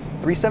 on sale,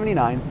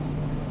 $3.79.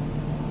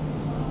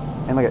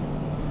 And look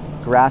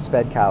at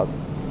grass-fed cows.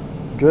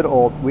 Good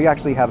old, we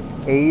actually have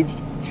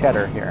aged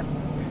cheddar here.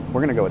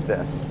 We're gonna go with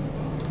this.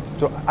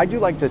 So I do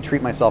like to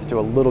treat myself to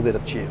a little bit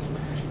of cheese.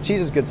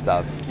 Cheese is good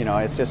stuff, you know,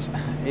 it's just,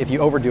 if you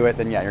overdo it,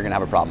 then yeah, you're gonna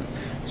have a problem.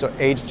 So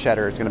aged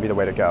cheddar is gonna be the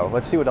way to go.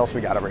 Let's see what else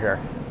we got over here.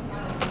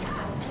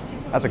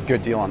 That's a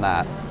good deal on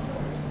that.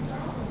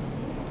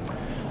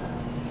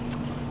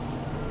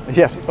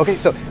 Yes, okay,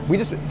 so we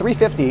just,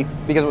 $3.50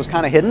 because it was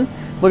kind of hidden.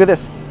 Look at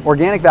this,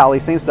 Organic Valley,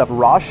 same stuff,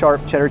 raw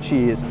sharp cheddar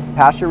cheese,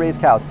 pasture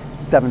raised cows,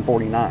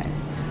 $7.49.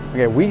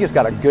 Okay, we just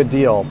got a good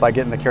deal by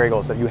getting the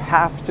Kerrygold stuff. You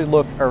have to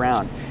look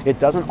around. It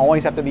doesn't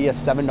always have to be a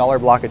 $7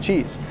 block of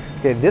cheese.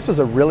 Okay, this is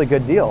a really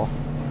good deal.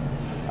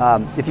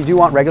 If you do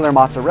want regular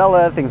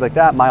mozzarella, things like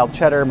that, mild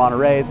cheddar,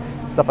 Monterey's,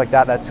 stuff like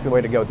that, that's the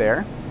way to go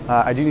there.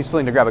 I do still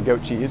need to grab a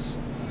goat cheese.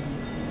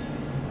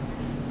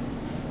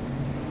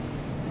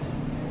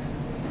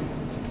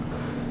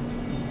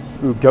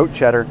 Ooh, goat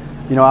cheddar.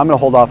 You know, I'm gonna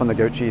hold off on the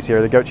goat cheese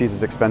here. The goat cheese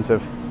is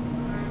expensive.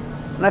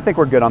 And I think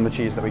we're good on the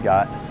cheese that we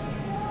got.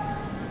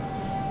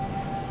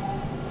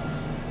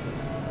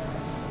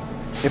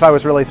 If I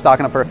was really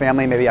stocking up for a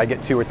family, maybe I'd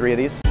get 2 or 3 of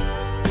these.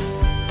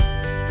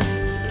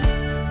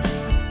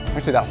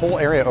 Actually, that whole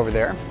area over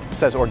there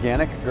says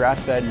organic,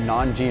 grass-fed,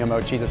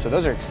 non-GMO cheeses. So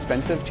those are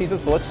expensive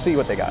cheeses, but let's see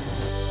what they got.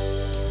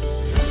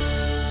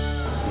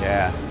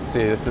 Yeah, see,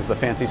 this is the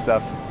fancy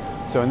stuff.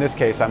 So in this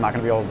case, I'm not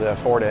gonna be able to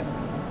afford it,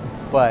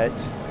 but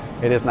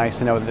it is nice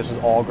to know that this is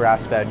all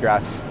grass-fed,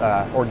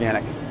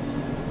 organic.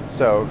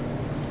 So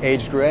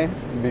aged gray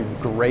would be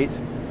great.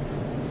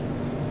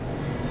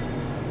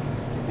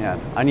 Yeah,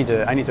 I need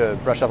to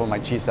brush up on my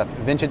cheese stuff.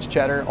 Vintage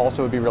cheddar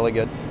also would be really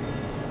good.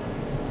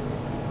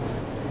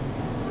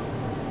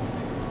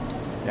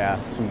 Yeah,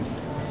 some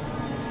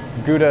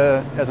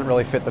Gouda doesn't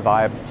really fit the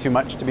vibe too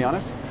much, to be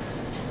honest.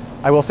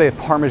 I will say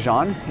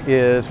Parmesan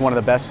is one of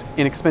the best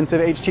inexpensive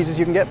aged cheeses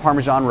you can get.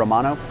 Parmesan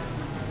Romano,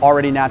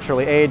 already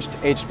naturally aged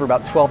for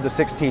about 12 to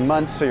 16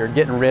 months, so you're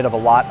getting rid of a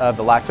lot of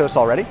the lactose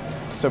already.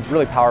 So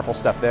really powerful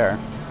stuff there.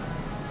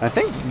 And I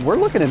think we're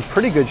looking in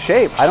pretty good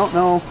shape. I don't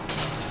know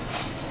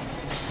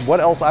what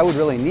else I would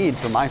really need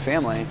for my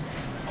family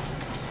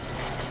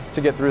to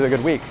get through the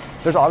good week.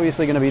 There's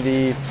obviously going to be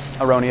the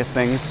erroneous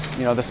things,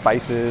 you know, the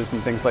spices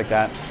and things like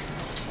that.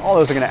 All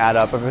those are going to add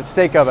up. For the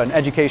sake of an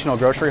educational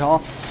grocery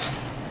haul,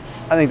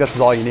 I think this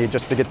is all you need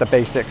just to get the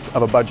basics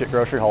of a budget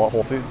grocery haul at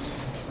Whole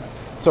Foods.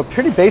 So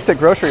pretty basic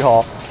grocery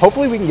haul.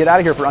 Hopefully we can get out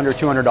of here for under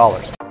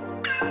 $200.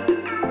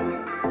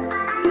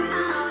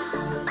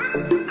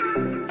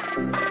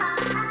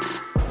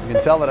 You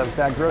can tell that I've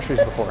bagged groceries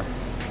before.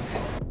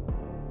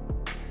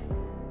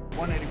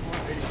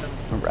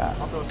 184.87. Right.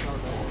 I'll throw some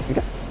over.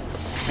 Okay.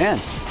 Man,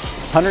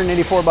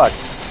 184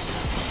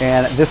 bucks.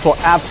 And this will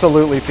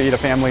absolutely feed a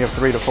family of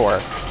 3 to 4.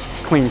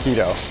 Clean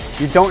keto.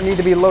 You don't need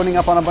to be loading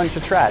up on a bunch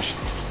of trash.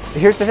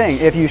 Here's the thing,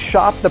 if you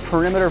shop the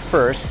perimeter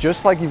first,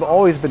 just like you've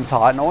always been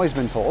taught and always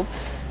been told,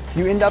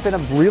 you end up in a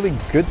really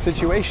good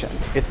situation.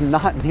 It's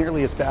not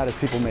nearly as bad as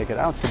people make it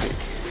out to be.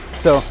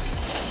 So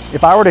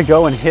if I were to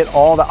go and hit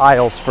all the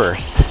aisles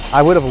first,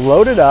 I would have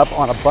loaded up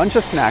on a bunch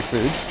of snack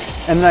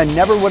foods, and then I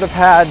never would have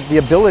had the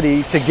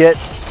ability to get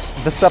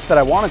the stuff that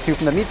I wanted to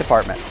from the meat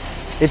department.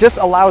 It just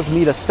allows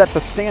me to set the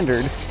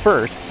standard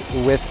first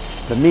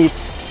with the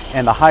meats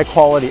and the high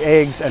quality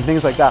eggs and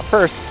things like that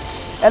first.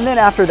 And then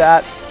after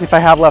that, if I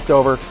have left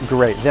over,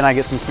 great. Then I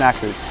get some snack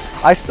foods.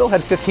 I still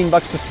had 15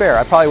 bucks to spare.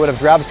 I probably would have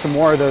grabbed some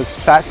more of those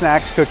Fat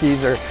Snacks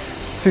cookies or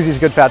Susie's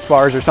Good Fats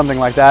bars or something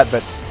like that,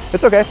 but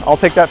it's okay. I'll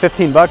take that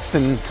 15 bucks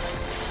and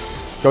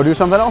go do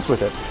something else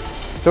with it.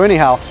 So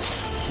anyhow,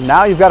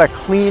 now you've got a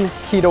clean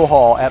keto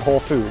haul at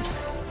Whole Foods.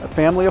 A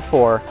family of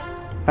 4,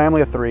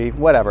 family of 3,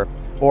 whatever,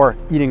 or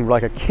eating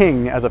like a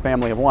king as a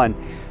family of 1,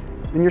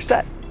 then you're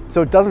set.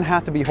 So it doesn't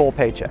have to be whole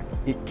paycheck.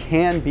 It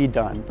can be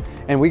done.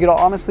 And we could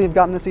honestly have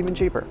gotten this even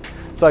cheaper.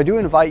 So I do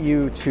invite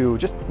you to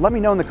just let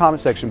me know in the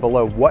comment section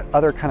below what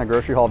other kind of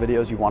grocery haul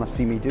videos you want to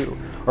see me do,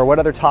 or what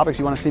other topics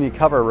you want to see me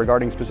cover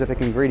regarding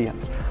specific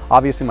ingredients.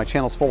 Obviously my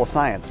channel's full of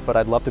science, but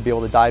I'd love to be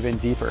able to dive in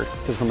deeper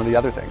to some of the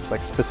other things,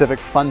 like specific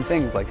fun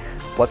things, like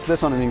what's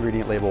this on an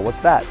ingredient label,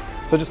 what's that?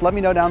 So just let me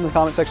know down in the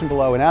comment section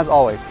below, and as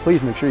always,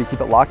 please make sure you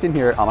keep it locked in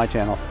here on my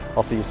channel.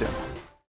 I'll see you soon.